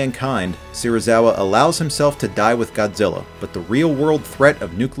sake of mankind, Serizawa allows himself to die with Godzilla, but the real-world threat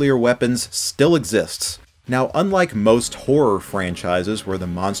of nuclear weapons still exists. Now, unlike most horror franchises where the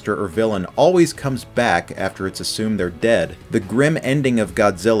monster or villain always comes back after it's assumed they're dead, the grim ending of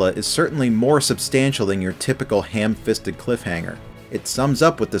Godzilla is certainly more substantial than your typical ham-fisted cliffhanger. It sums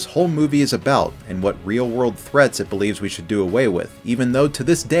up what this whole movie is about and what real-world threats it believes we should do away with, even though to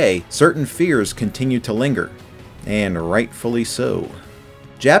this day, certain fears continue to linger. And rightfully so.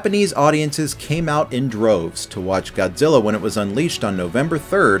 Japanese audiences came out in droves to watch Godzilla when it was unleashed on November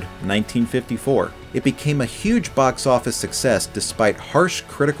 3rd, 1954. It became a huge box office success despite harsh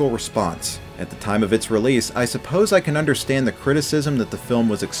critical response, At the time of its release, I suppose I can understand the criticism that the film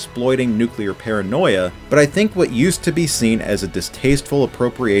was exploiting nuclear paranoia, but I think what used to be seen as a distasteful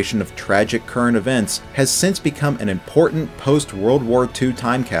appropriation of tragic current events has since become an important post-World War II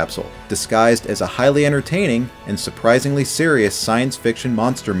time capsule, disguised as a highly entertaining and surprisingly serious science fiction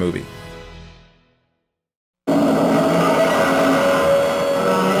monster movie.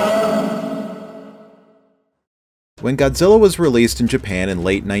 When Godzilla was released in Japan in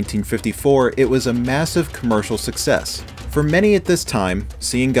late 1954, it was a massive commercial success. For many at this time,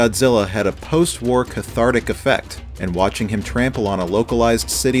 seeing Godzilla had a post-war cathartic effect, and watching him trample on a localized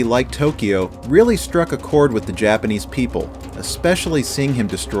city like Tokyo really struck a chord with the Japanese people, especially seeing him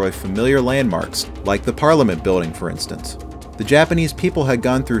destroy familiar landmarks, like the Parliament building for instance. The Japanese people had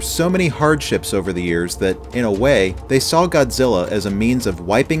gone through so many hardships over the years that, in a way, they saw Godzilla as a means of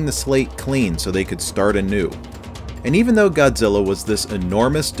wiping the slate clean so they could start anew. And even though Godzilla was this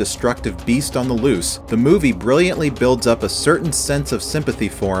enormous, destructive beast on the loose, the movie brilliantly builds up a certain sense of sympathy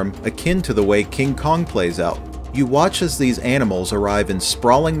for him, akin to the way King Kong plays out. You watch as these animals arrive in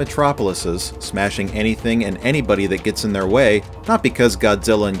sprawling metropolises, smashing anything and anybody that gets in their way, not because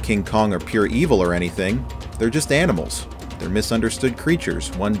Godzilla and King Kong are pure evil or anything, they're just animals. They're misunderstood creatures,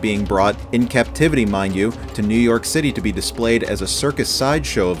 one being brought, in captivity mind you, to New York City to be displayed as a circus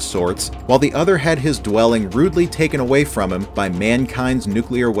sideshow of sorts, while the other had his dwelling rudely taken away from him by mankind's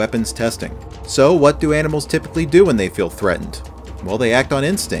nuclear weapons testing. So what do animals typically do when they feel threatened? Well, they act on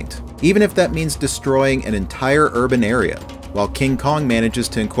instinct, even if that means destroying an entire urban area. While King Kong manages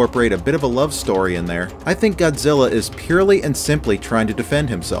to incorporate a bit of a love story in there, I think Godzilla is purely and simply trying to defend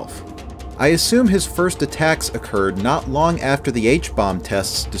himself. I assume his first attacks occurred not long after the H-bomb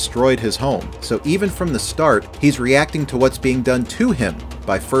tests destroyed his home, so even from the start, he's reacting to what's being done to him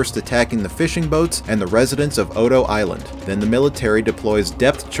by first attacking the fishing boats and the residents of Odo Island. Then the military deploys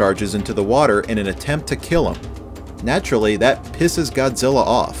depth charges into the water in an attempt to kill him. Naturally, that pisses Godzilla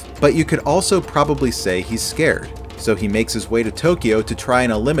off, but you could also probably say he's scared, so he makes his way to Tokyo to try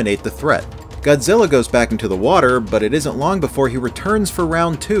and eliminate the threat. Godzilla goes back into the water, but it isn't long before he returns for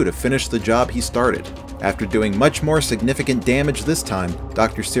round 2 to finish the job he started. After doing much more significant damage this time,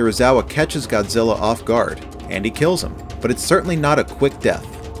 Dr. Serizawa catches Godzilla off guard, and he kills him. But it's certainly not a quick death.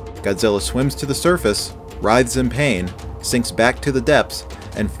 Godzilla swims to the surface, writhes in pain, sinks back to the depths,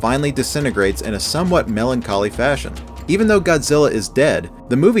 and finally disintegrates in a somewhat melancholy fashion. Even though Godzilla is dead,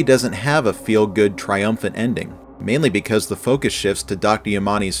 the movie doesn't have a feel-good, triumphant ending, mainly because the focus shifts to Dr.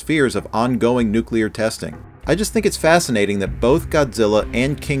 Yamani's fears of ongoing nuclear testing. I just think it's fascinating that both Godzilla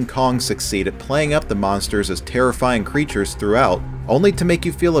and King Kong succeed at playing up the monsters as terrifying creatures throughout, only to make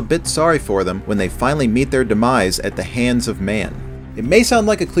you feel a bit sorry for them when they finally meet their demise at the hands of man. It may sound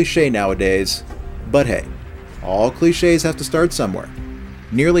like a cliche nowadays, but hey, all cliches have to start somewhere.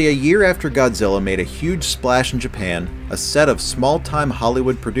 Nearly a year after Godzilla made a huge splash in Japan, a set of small-time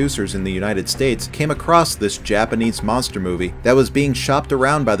Hollywood producers in the United States came across this Japanese monster movie that was being shopped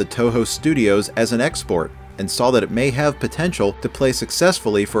around by the Toho studios as an export, and saw that it may have potential to play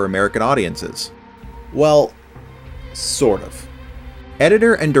successfully for American audiences. Well, sort of.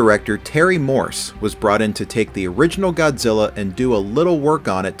 Editor and director Terry Morse was brought in to take the original Godzilla and do a little work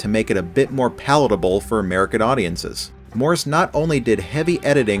on it to make it a bit more palatable for American audiences. Morse not only did heavy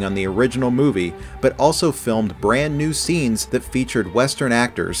editing on the original movie, but also filmed brand new scenes that featured Western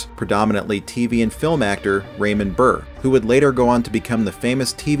actors, predominantly TV and film actor Raymond Burr, who would later go on to become the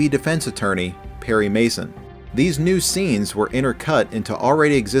famous TV defense attorney Perry Mason. These new scenes were intercut into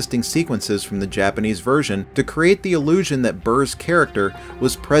already existing sequences from the Japanese version to create the illusion that Burr's character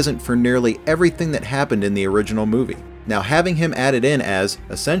was present for nearly everything that happened in the original movie. Now, having him added in as,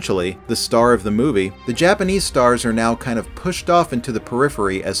 essentially, the star of the movie, the Japanese stars are now kind of pushed off into the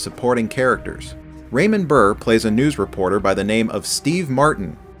periphery as supporting characters. Raymond Burr plays a news reporter by the name of Steve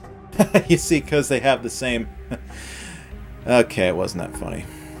Martin. You see, because they have the same... Okay, it wasn't that funny.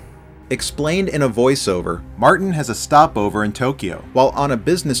 Explained in a voiceover, Martin has a stopover in Tokyo while on a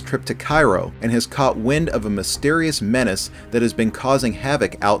business trip to Cairo and has caught wind of a mysterious menace that has been causing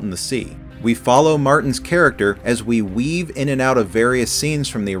havoc out in the sea. We follow Martin's character as we weave in and out of various scenes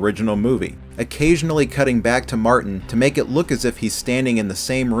from the original movie, occasionally cutting back to Martin to make it look as if he's standing in the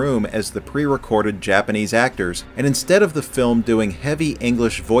same room as the pre-recorded Japanese actors, and instead of the film doing heavy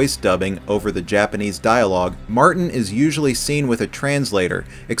English voice dubbing over the Japanese dialogue, Martin is usually seen with a translator,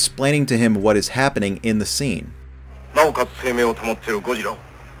 explaining to him what is happening in the scene. I'm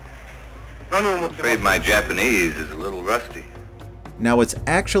afraid my Japanese is a little rusty. Now what's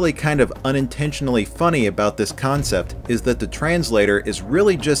actually kind of unintentionally funny about this concept is that the translator is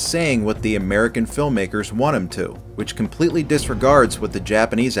really just saying what the American filmmakers want him to, which completely disregards what the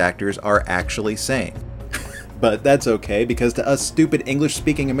Japanese actors are actually saying. But that's okay, because to us stupid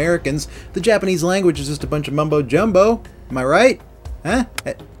English-speaking Americans, the Japanese language is just a bunch of mumbo-jumbo. Am I right? Huh?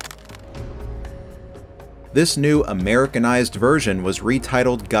 This new Americanized version was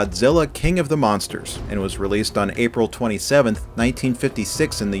retitled Godzilla King of the Monsters and was released on April 27,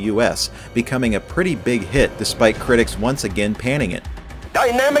 1956 in the US, becoming a pretty big hit despite critics once again panning it.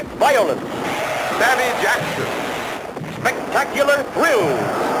 Dynamic violence, savage action, spectacular thrills,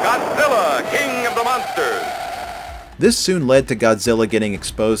 Godzilla King of the Monsters. This soon led to Godzilla getting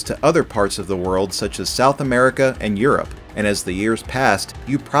exposed to other parts of the world such as South America and Europe, and as the years passed,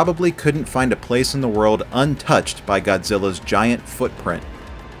 you probably couldn't find a place in the world untouched by Godzilla's giant footprint.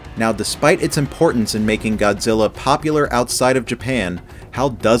 Now, despite its importance in making Godzilla popular outside of Japan, how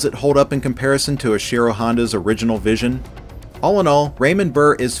does it hold up in comparison to Ishiro Honda's original vision? All in all, Raymond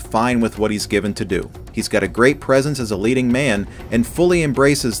Burr is fine with what he's given to do. He's got a great presence as a leading man and fully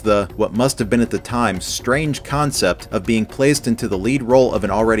embraces the, what must have been at the time, strange concept of being placed into the lead role of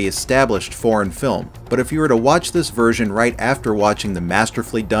an already established foreign film. But if you were to watch this version right after watching the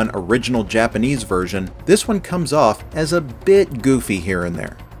masterfully done original Japanese version, this one comes off as a bit goofy here and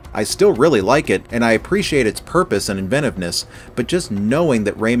there. I still really like it, and I appreciate its purpose and inventiveness, but just knowing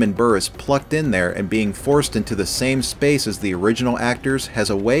that Raymond Burr is plucked in there and being forced into the same space as the original actors has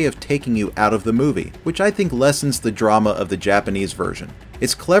a way of taking you out of the movie, which I think lessens the drama of the Japanese version.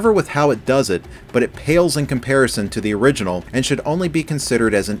 It's clever with how it does it, but it pales in comparison to the original and should only be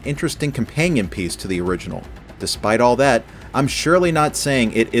considered as an interesting companion piece to the original. Despite all that, I'm surely not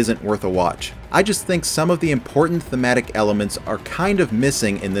saying it isn't worth a watch. I just think some of the important thematic elements are kind of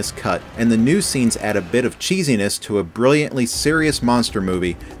missing in this cut, and the new scenes add a bit of cheesiness to a brilliantly serious monster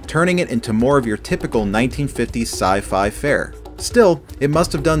movie, turning it into more of your typical 1950s sci-fi fare. Still, it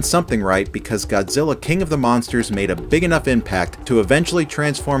must have done something right because Godzilla King of the Monsters made a big enough impact to eventually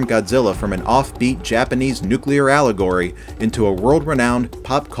transform Godzilla from an offbeat Japanese nuclear allegory into a world-renowned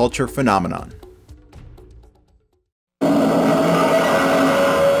pop culture phenomenon.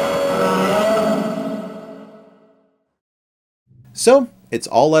 So, it's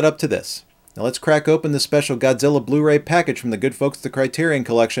all led up to this. Now let's crack open the special Godzilla Blu-ray package from the good folks at the Criterion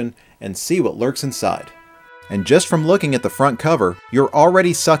Collection and see what lurks inside. And just from looking at the front cover, you're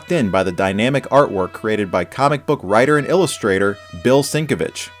already sucked in by the dynamic artwork created by comic book writer and illustrator Bill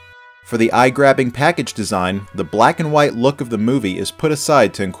Sienkiewicz. For the eye-grabbing package design, the black and white look of the movie is put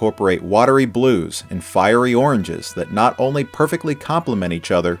aside to incorporate watery blues and fiery oranges that not only perfectly complement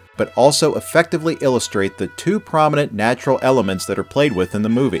each other, but also effectively illustrate the two prominent natural elements that are played with in the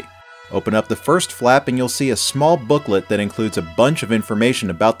movie. Open up the first flap and you'll see a small booklet that includes a bunch of information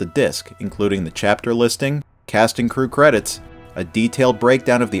about the disc, including the chapter listing, cast and crew credits, a detailed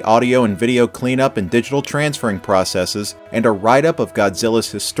breakdown of the audio and video cleanup and digital transferring processes, and a write-up of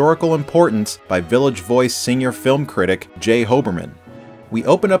Godzilla's historical importance by Village Voice senior film critic Jay Hoberman. We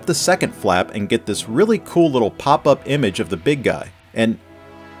open up the second flap and get this really cool little pop-up image of the big guy. And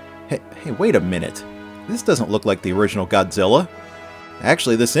hey, wait a minute. This doesn't look like the original Godzilla.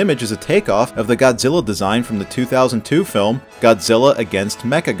 Actually, this image is a takeoff of the Godzilla design from the 2002 film Godzilla Against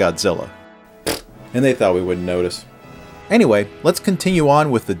Mechagodzilla. And they thought we wouldn't notice. Anyway, let's continue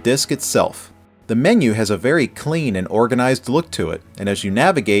on with the disc itself. The menu has a very clean and organized look to it, and as you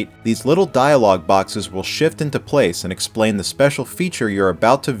navigate, these little dialogue boxes will shift into place and explain the special feature you're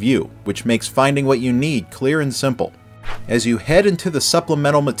about to view, which makes finding what you need clear and simple. As you head into the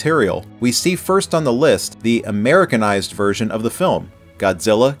supplemental material, we see first on the list the Americanized version of the film,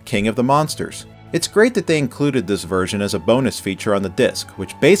 Godzilla King of the Monsters. It's great that they included this version as a bonus feature on the disc,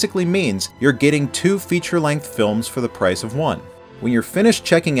 which basically means you're getting 2 feature-length films for the price of 1. When you're finished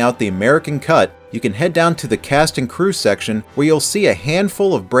checking out the American cut, you can head down to the cast and crew section where you'll see a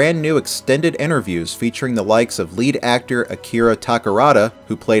handful of brand new extended interviews featuring the likes of lead actor Akira Takarada,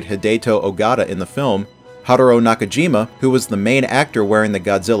 who played Hideto Ogata in the film, Haruo Nakajima, who was the main actor wearing the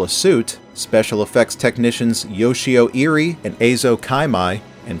Godzilla suit, special effects technicians Yoshio Iri and Eizo Kaimai,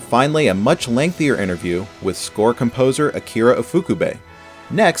 and finally a much lengthier interview with score composer Akira Ifukube.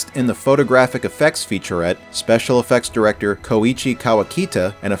 Next, in the photographic effects featurette, special effects director Koichi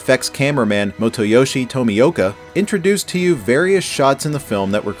Kawakita and effects cameraman Motoyoshi Tomioka introduced to you various shots in the film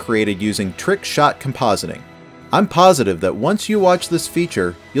that were created using trick shot compositing. I'm positive that once you watch this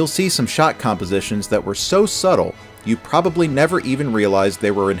feature, you'll see some shot compositions that were so subtle you probably never even realized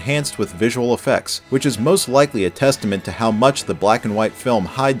they were enhanced with visual effects, which is most likely a testament to how much the black and white film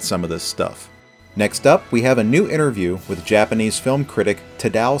hides some of this stuff. Next up, we have a new interview with Japanese film critic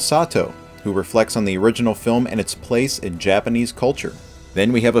Tadao Sato, who reflects on the original film and its place in Japanese culture.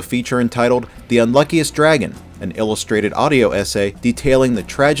 Then we have a feature entitled The Unluckiest Dragon, an illustrated audio essay detailing the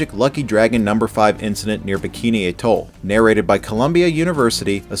tragic Lucky Dragon No. 5 incident near Bikini Atoll, narrated by Columbia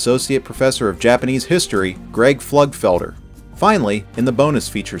University Associate Professor of Japanese History Greg Flugfelder. Finally, in the bonus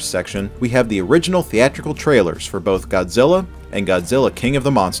features section, we have the original theatrical trailers for both Godzilla and Godzilla King of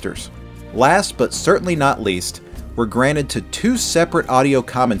the Monsters. Last but certainly not least, we're granted to two separate audio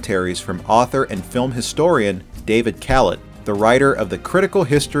commentaries from author and film historian David Kallett, the writer of the critical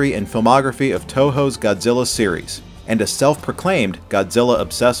history and filmography of Toho's Godzilla series, and a self-proclaimed Godzilla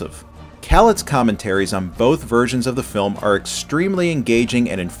obsessive. Kallett's commentaries on both versions of the film are extremely engaging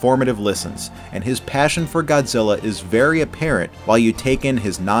and informative listens, and his passion for Godzilla is very apparent while you take in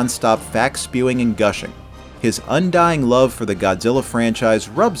his non-stop fact-spewing and gushing. His undying love for the Godzilla franchise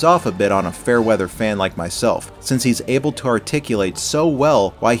rubs off a bit on a fair-weather fan like myself, since he's able to articulate so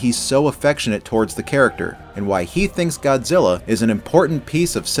well why he's so affectionate towards the character, and why he thinks Godzilla is an important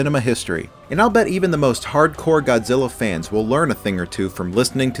piece of cinema history. And I'll bet even the most hardcore Godzilla fans will learn a thing or two from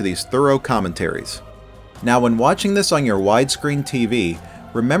listening to these thorough commentaries. Now, when watching this on your widescreen TV,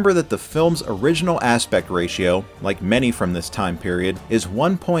 remember that the film's original aspect ratio, like many from this time period, is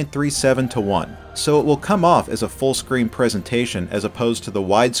 1.37 to 1, so it will come off as a full-screen presentation as opposed to the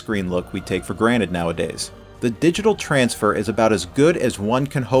widescreen look we take for granted nowadays. The digital transfer is about as good as one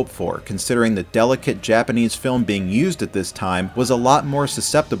can hope for, considering the delicate Japanese film being used at this time was a lot more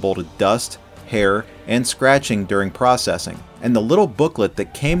susceptible to dust, hair, and scratching during processing, and the little booklet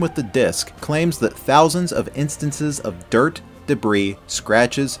that came with the disc claims that thousands of instances of dirt, debris,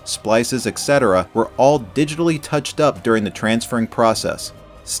 scratches, splices, etc. were all digitally touched up during the transferring process.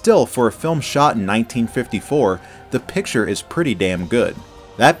 Still, for a film shot in 1954, the picture is pretty damn good.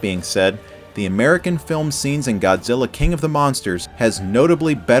 That being said, the American film scenes in Godzilla King of the Monsters has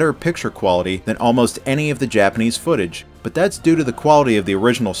notably better picture quality than almost any of the Japanese footage, but that's due to the quality of the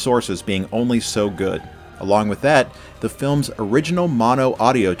original sources being only so good. Along with that, the film's original mono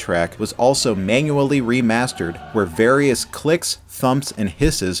audio track was also manually remastered, where various clicks, thumps, and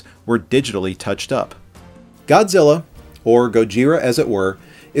hisses were digitally touched up. Godzilla, or Gojira as it were,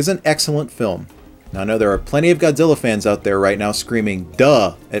 is an excellent film. Now I know there are plenty of Godzilla fans out there right now screaming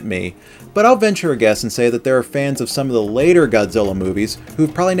 "duh" at me, but I'll venture a guess and say that there are fans of some of the later Godzilla movies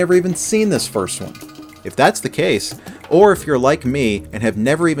who've probably never even seen this first one. If that's the case, or if you're like me and have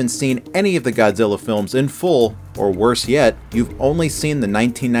never even seen any of the Godzilla films in full, or worse yet, you've only seen the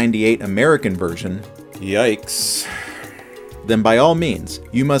 1998 American version, yikes, then by all means,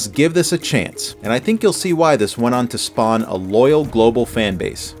 you must give this a chance, and I think you'll see why this went on to spawn a loyal global fan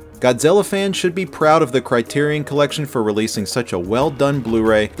base. Godzilla fans should be proud of the Criterion Collection for releasing such a well-done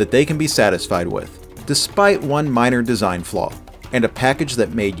Blu-ray that they can be satisfied with, despite one minor design flaw, and a package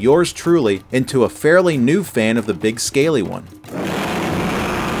that made yours truly into a fairly new fan of the big scaly one.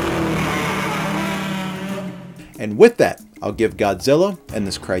 And with that, I'll give Godzilla and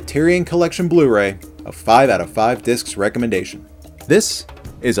this Criterion Collection Blu-ray a 5 out of 5 discs recommendation. This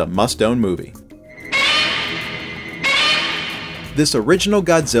is a must-own movie. This original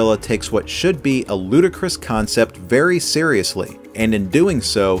Godzilla takes what should be a ludicrous concept very seriously, and in doing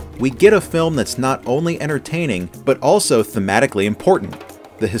so, we get a film that's not only entertaining, but also thematically important.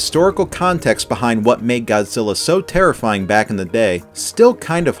 The historical context behind what made Godzilla so terrifying back in the day still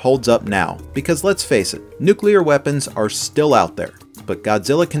kind of holds up now, because let's face it, nuclear weapons are still out there, but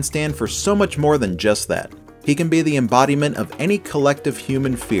Godzilla can stand for so much more than just that. He can be the embodiment of any collective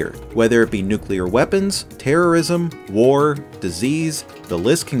human fear, whether it be nuclear weapons, terrorism, war, disease, the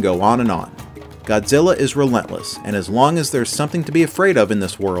list can go on and on. Godzilla is relentless, and as long as there's something to be afraid of in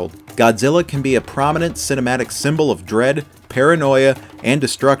this world, Godzilla can be a prominent cinematic symbol of dread, paranoia, and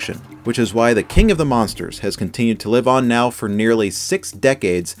destruction, which is why the King of the Monsters has continued to live on now for nearly 6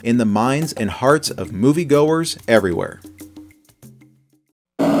 decades in the minds and hearts of moviegoers everywhere.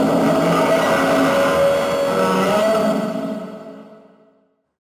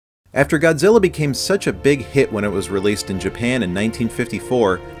 After Godzilla became such a big hit when it was released in Japan in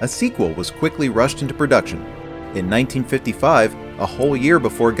 1954, a sequel was quickly rushed into production. In 1955, a whole year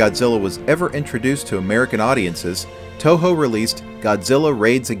before Godzilla was ever introduced to American audiences, Toho released Godzilla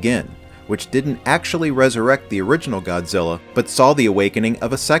Raids Again, which didn't actually resurrect the original Godzilla, but saw the awakening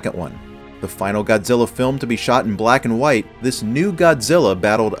of a second one. The final Godzilla film to be shot in black and white, this new Godzilla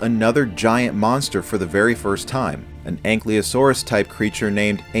battled another giant monster for the very first time, an Ankylosaurus-type creature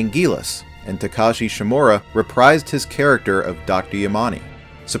named Anguillus, and Takashi Shimura reprised his character of Dr. Yamane.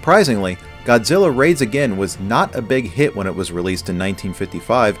 Surprisingly, Godzilla Raids Again was not a big hit when it was released in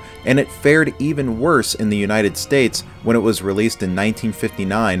 1955, and it fared even worse in the United States when it was released in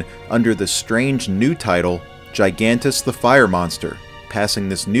 1959 under the strange new title Gigantus the Fire Monster, passing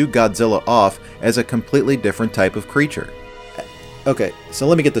this new Godzilla off as a completely different type of creature. Okay, so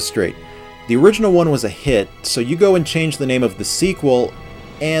let me get this straight. The original one was a hit, so you go and change the name of the sequel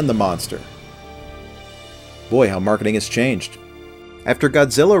and the monster. Boy, how marketing has changed. After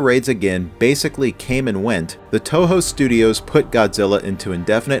Godzilla Raids Again basically came and went, the Toho studios put Godzilla into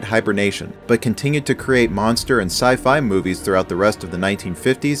indefinite hibernation, but continued to create monster and sci-fi movies throughout the rest of the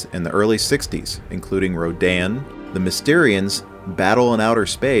 1950s and the early 60s, including Rodan, The Mysterians, Battle in Outer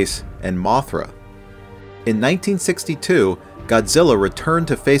Space, and Mothra. In 1962, Godzilla returned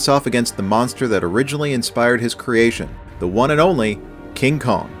to face off against the monster that originally inspired his creation, the one and only King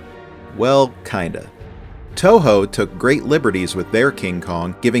Kong. Well, kinda. Toho took great liberties with their King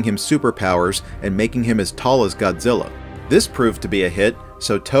Kong, giving him superpowers and making him as tall as Godzilla. This proved to be a hit,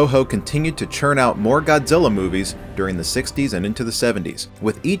 so Toho continued to churn out more Godzilla movies during the 60s and into the 70s,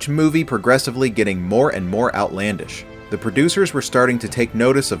 with each movie progressively getting more and more outlandish. The producers were starting to take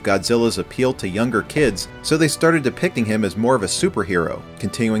notice of Godzilla's appeal to younger kids, so they started depicting him as more of a superhero,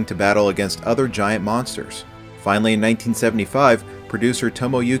 continuing to battle against other giant monsters. Finally, in 1975, producer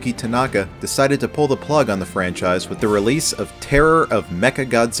Tomoyuki Tanaka decided to pull the plug on the franchise with the release of Terror of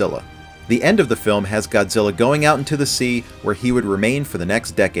Mechagodzilla. The end of the film has Godzilla going out into the sea, where he would remain for the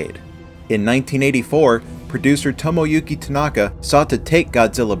next decade. In 1984, producer Tomoyuki Tanaka sought to take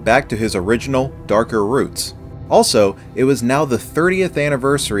Godzilla back to his original, darker roots. Also, it was now the 30th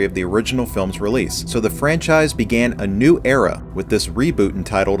anniversary of the original film's release, so the franchise began a new era with this reboot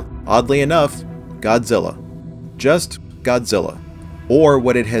entitled, oddly enough, Godzilla. Just Godzilla, or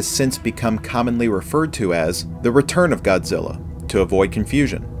what it has since become commonly referred to as The Return of Godzilla, to avoid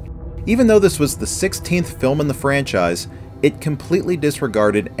confusion. Even though this was the 16th film in the franchise, it completely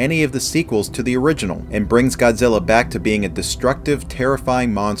disregarded any of the sequels to the original and brings Godzilla back to being a destructive,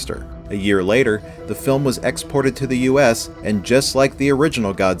 terrifying monster. A year later, the film was exported to the US, and just like the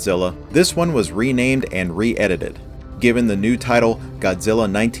original Godzilla, this one was renamed and re-edited. Given the new title, Godzilla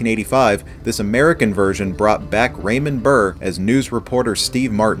 1985, this American version brought back Raymond Burr as news reporter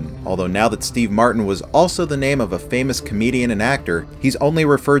Steve Martin, although now that Steve Martin was also the name of a famous comedian and actor, he's only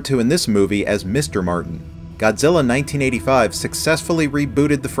referred to in this movie as Mr. Martin. Godzilla 1985 successfully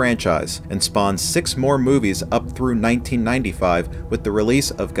rebooted the franchise and spawned 6 more movies up through 1995 with the release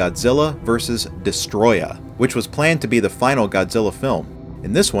of Godzilla vs. Destroya, which was planned to be the final Godzilla film.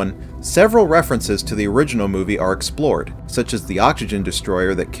 In this one, several references to the original movie are explored, such as the oxygen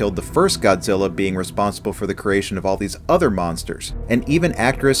destroyer that killed the first Godzilla being responsible for the creation of all these other monsters, and even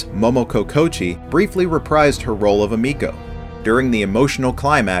actress Momoko Kochi briefly reprised her role of Emiko. During the emotional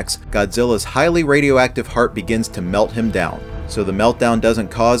climax, Godzilla's highly radioactive heart begins to melt him down. So the meltdown doesn't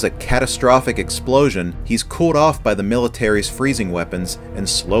cause a catastrophic explosion, he's cooled off by the military's freezing weapons and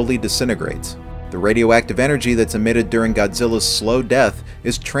slowly disintegrates. The radioactive energy that's emitted during Godzilla's slow death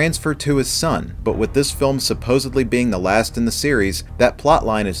is transferred to his son, but with this film supposedly being the last in the series, that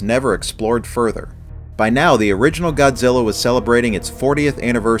plotline is never explored further. By now, the original Godzilla was celebrating its 40th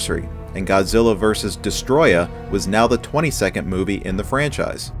anniversary, and Godzilla vs. Destroya was now the 22nd movie in the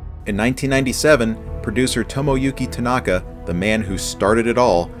franchise. In 1997, producer Tomoyuki Tanaka, the man who started it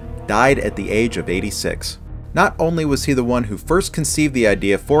all, died at the age of 86. Not only was he the one who first conceived the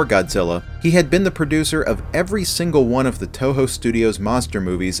idea for Godzilla, he had been the producer of every single one of the Toho Studios monster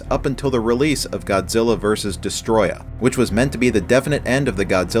movies up until the release of Godzilla vs. Destroya, which was meant to be the definite end of the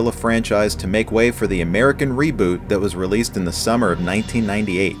Godzilla franchise to make way for the American reboot that was released in the summer of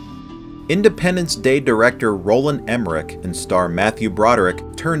 1998. Independence Day director Roland Emmerich and star Matthew Broderick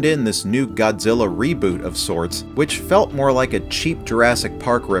turned in this new Godzilla reboot of sorts, which felt more like a cheap Jurassic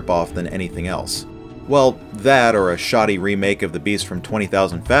Park ripoff than anything else. Well, that or a shoddy remake of The Beast from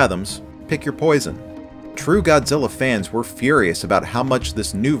 20,000 Fathoms, pick your poison. True Godzilla fans were furious about how much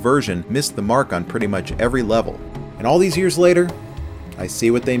this new version missed the mark on pretty much every level. And all these years later, I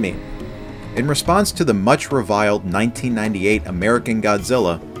see what they mean. In response to the much reviled 1998 American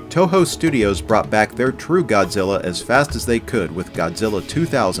Godzilla, Toho Studios brought back their true Godzilla as fast as they could with Godzilla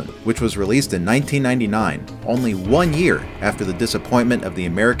 2000, which was released in 1999, only 1 year after the disappointment of the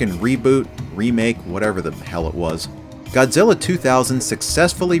American reboot, remake, whatever the hell it was. Godzilla 2000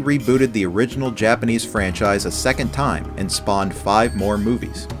 successfully rebooted the original Japanese franchise a second time and spawned 5 more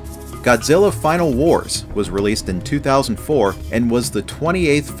movies. Godzilla Final Wars was released in 2004 and was the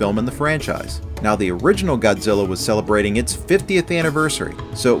 28th film in the franchise. Now, the original Godzilla was celebrating its 50th anniversary,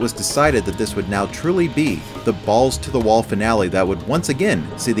 so it was decided that this would now truly be the balls-to-the-wall finale that would once again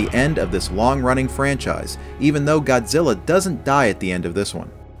see the end of this long-running franchise, even though Godzilla doesn't die at the end of this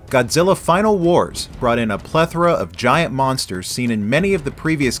one. Godzilla Final Wars brought in a plethora of giant monsters seen in many of the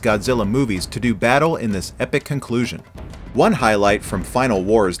previous Godzilla movies to do battle in this epic conclusion. One highlight from Final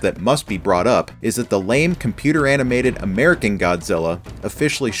Wars that must be brought up is that the lame computer-animated American Godzilla,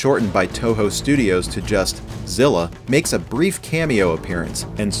 officially shortened by Toho Studios to just Zilla, makes a brief cameo appearance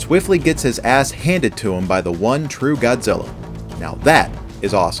and swiftly gets his ass handed to him by the one true Godzilla. Now that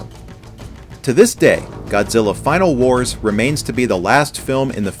is awesome. To this day, Godzilla Final Wars remains to be the last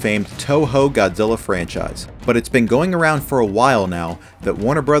film in the famed Toho Godzilla franchise, but it's been going around for a while now that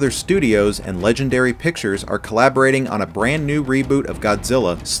Warner Bros. Studios and Legendary Pictures are collaborating on a brand new reboot of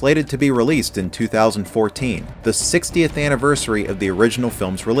Godzilla slated to be released in 2014, the 60th anniversary of the original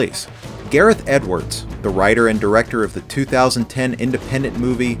film's release. Gareth Edwards, the writer and director of the 2010 independent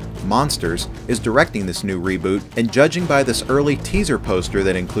movie Monsters, is directing this new reboot, and judging by this early teaser poster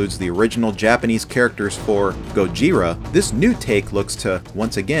that includes the original Japanese characters for Gojira, this new take looks to,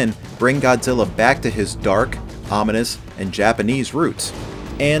 once again, bring Godzilla back to his dark, ominous, and Japanese roots.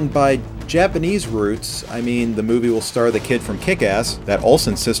 And by Japanese roots, I mean the movie will star the kid from Kick-Ass, that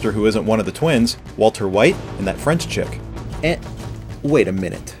Olsen sister who isn't one of the twins, Walter White, and that French chick. And wait a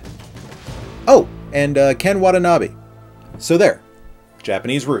minute. Oh, and Ken Watanabe. So there,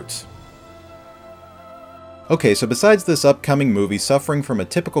 Japanese roots. Okay, so besides this upcoming movie suffering from a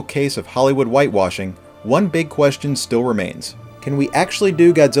typical case of Hollywood whitewashing, one big question still remains. Can we actually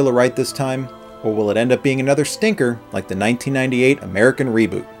do Godzilla right this time, or will it end up being another stinker like the 1998 American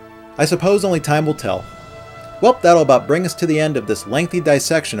reboot? I suppose only time will tell. Well, that'll about bring us to the end of this lengthy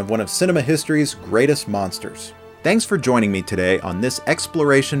dissection of one of cinema history's greatest monsters. Thanks for joining me today on this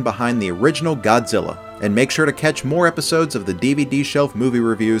exploration behind the original Godzilla, and make sure to catch more episodes of the DVD Shelf movie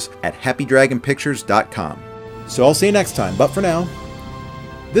reviews at happydragonpictures.com. So I'll see you next time, but for now,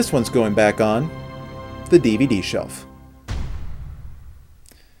 this one's going back on the DVD Shelf.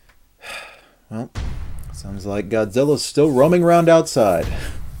 Well, sounds like Godzilla's still roaming around outside.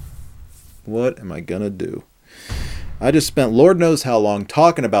 What am I gonna do? I just spent Lord knows how long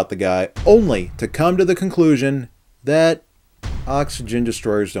talking about the guy, only to come to the conclusion that oxygen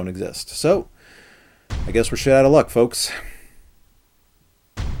destroyers don't exist. So, I guess we're shit out of luck, folks.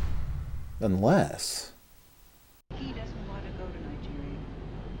 Unless... He doesn't want to go to Nigeria.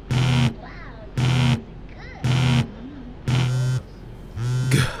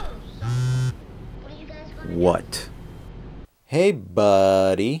 What? Hey,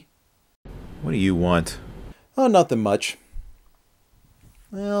 buddy. What do you want? Oh, nothing much.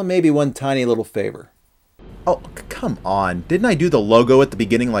 Well, maybe one tiny little favor. Oh, come on. Didn't I do the logo at the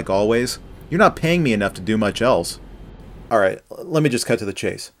beginning like always? You're not paying me enough to do much else. Alright, let me just cut to the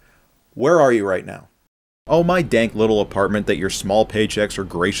chase. Where are you right now? Oh, my dank little apartment that your small paychecks are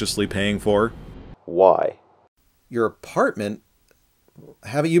graciously paying for? Why? Your apartment?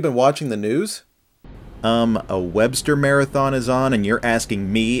 Haven't you been watching the news? A Webster marathon is on and you're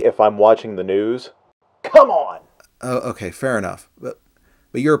asking me if I'm watching the news? Come on! Oh, okay, fair enough. But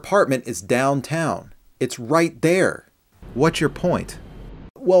your apartment is downtown. It's right there. What's your point?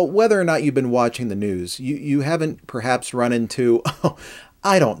 Well, whether or not you've been watching the news, you haven't perhaps run into, oh,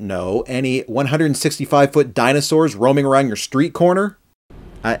 I don't know, any 165-foot dinosaurs roaming around your street corner?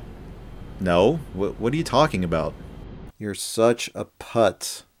 No. What are you talking about? You're such a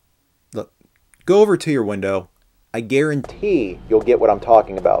putz. Look, go over to your window. I guarantee you'll get what I'm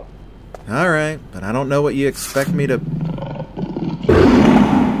talking about. Alright, but I don't know what you expect me to...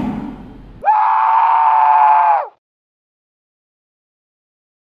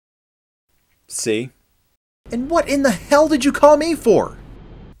 See? And what in the hell did you call me for?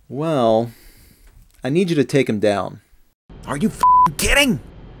 Well, I need you to take him down. Are you f***ing kidding?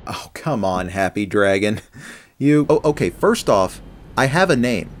 Oh, come on, Happy Dragon. Okay, first off, I have a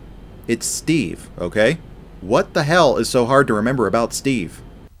name. It's Steve, okay? What the hell is so hard to remember about Steve?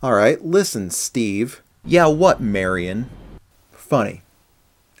 Alright, listen, Steve. Yeah, what, Marion? Funny.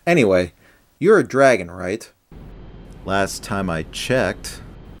 Anyway, you're a dragon, right? Last time I checked.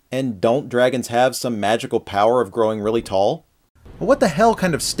 And don't dragons have some magical power of growing really tall? Well, what the hell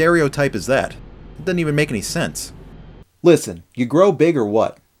kind of stereotype is that? It doesn't even make any sense. Listen, you grow big or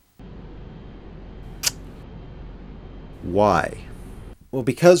what? Why? Well,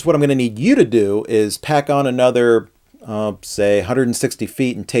 because what I'm going to need you to do is pack on another, say, 160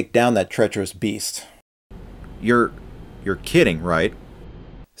 feet and take down that treacherous beast. You're kidding, right?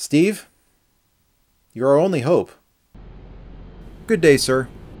 Steve? You're our only hope. Good day, sir.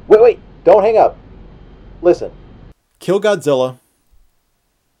 Wait, Don't hang up. Listen. Kill Godzilla,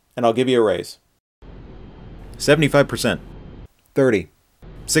 and I'll give you a raise. 75%. 30.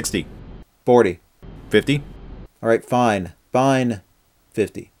 60. 40. 50. All right, fine. Fine.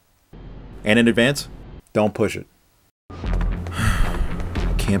 50. And in advance, don't push it.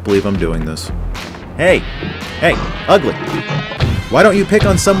 I can't believe I'm doing this. Hey! Hey, ugly! Why don't you pick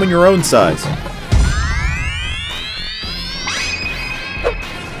on someone your own size?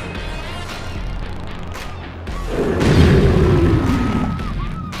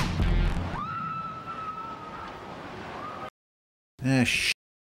 Shh.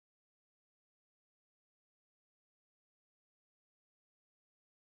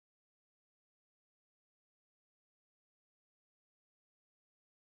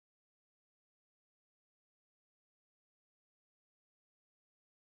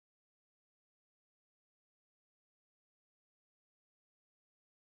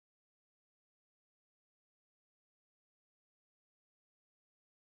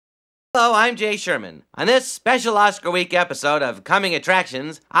 Hello, I'm Jay Sherman. On this special Oscar Week episode of Coming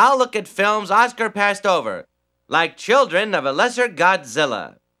Attractions, I'll look at films Oscar passed over, like Children of a Lesser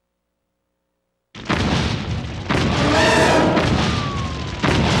Godzilla.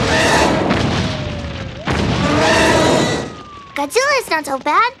 Godzilla is not so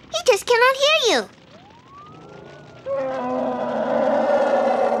bad. He just cannot hear you.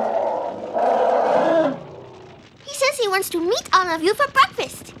 He says he wants to meet all of you for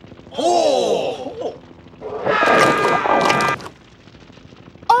breakfast. Oh!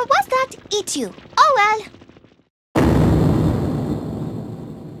 Or was that eat you? Oh well.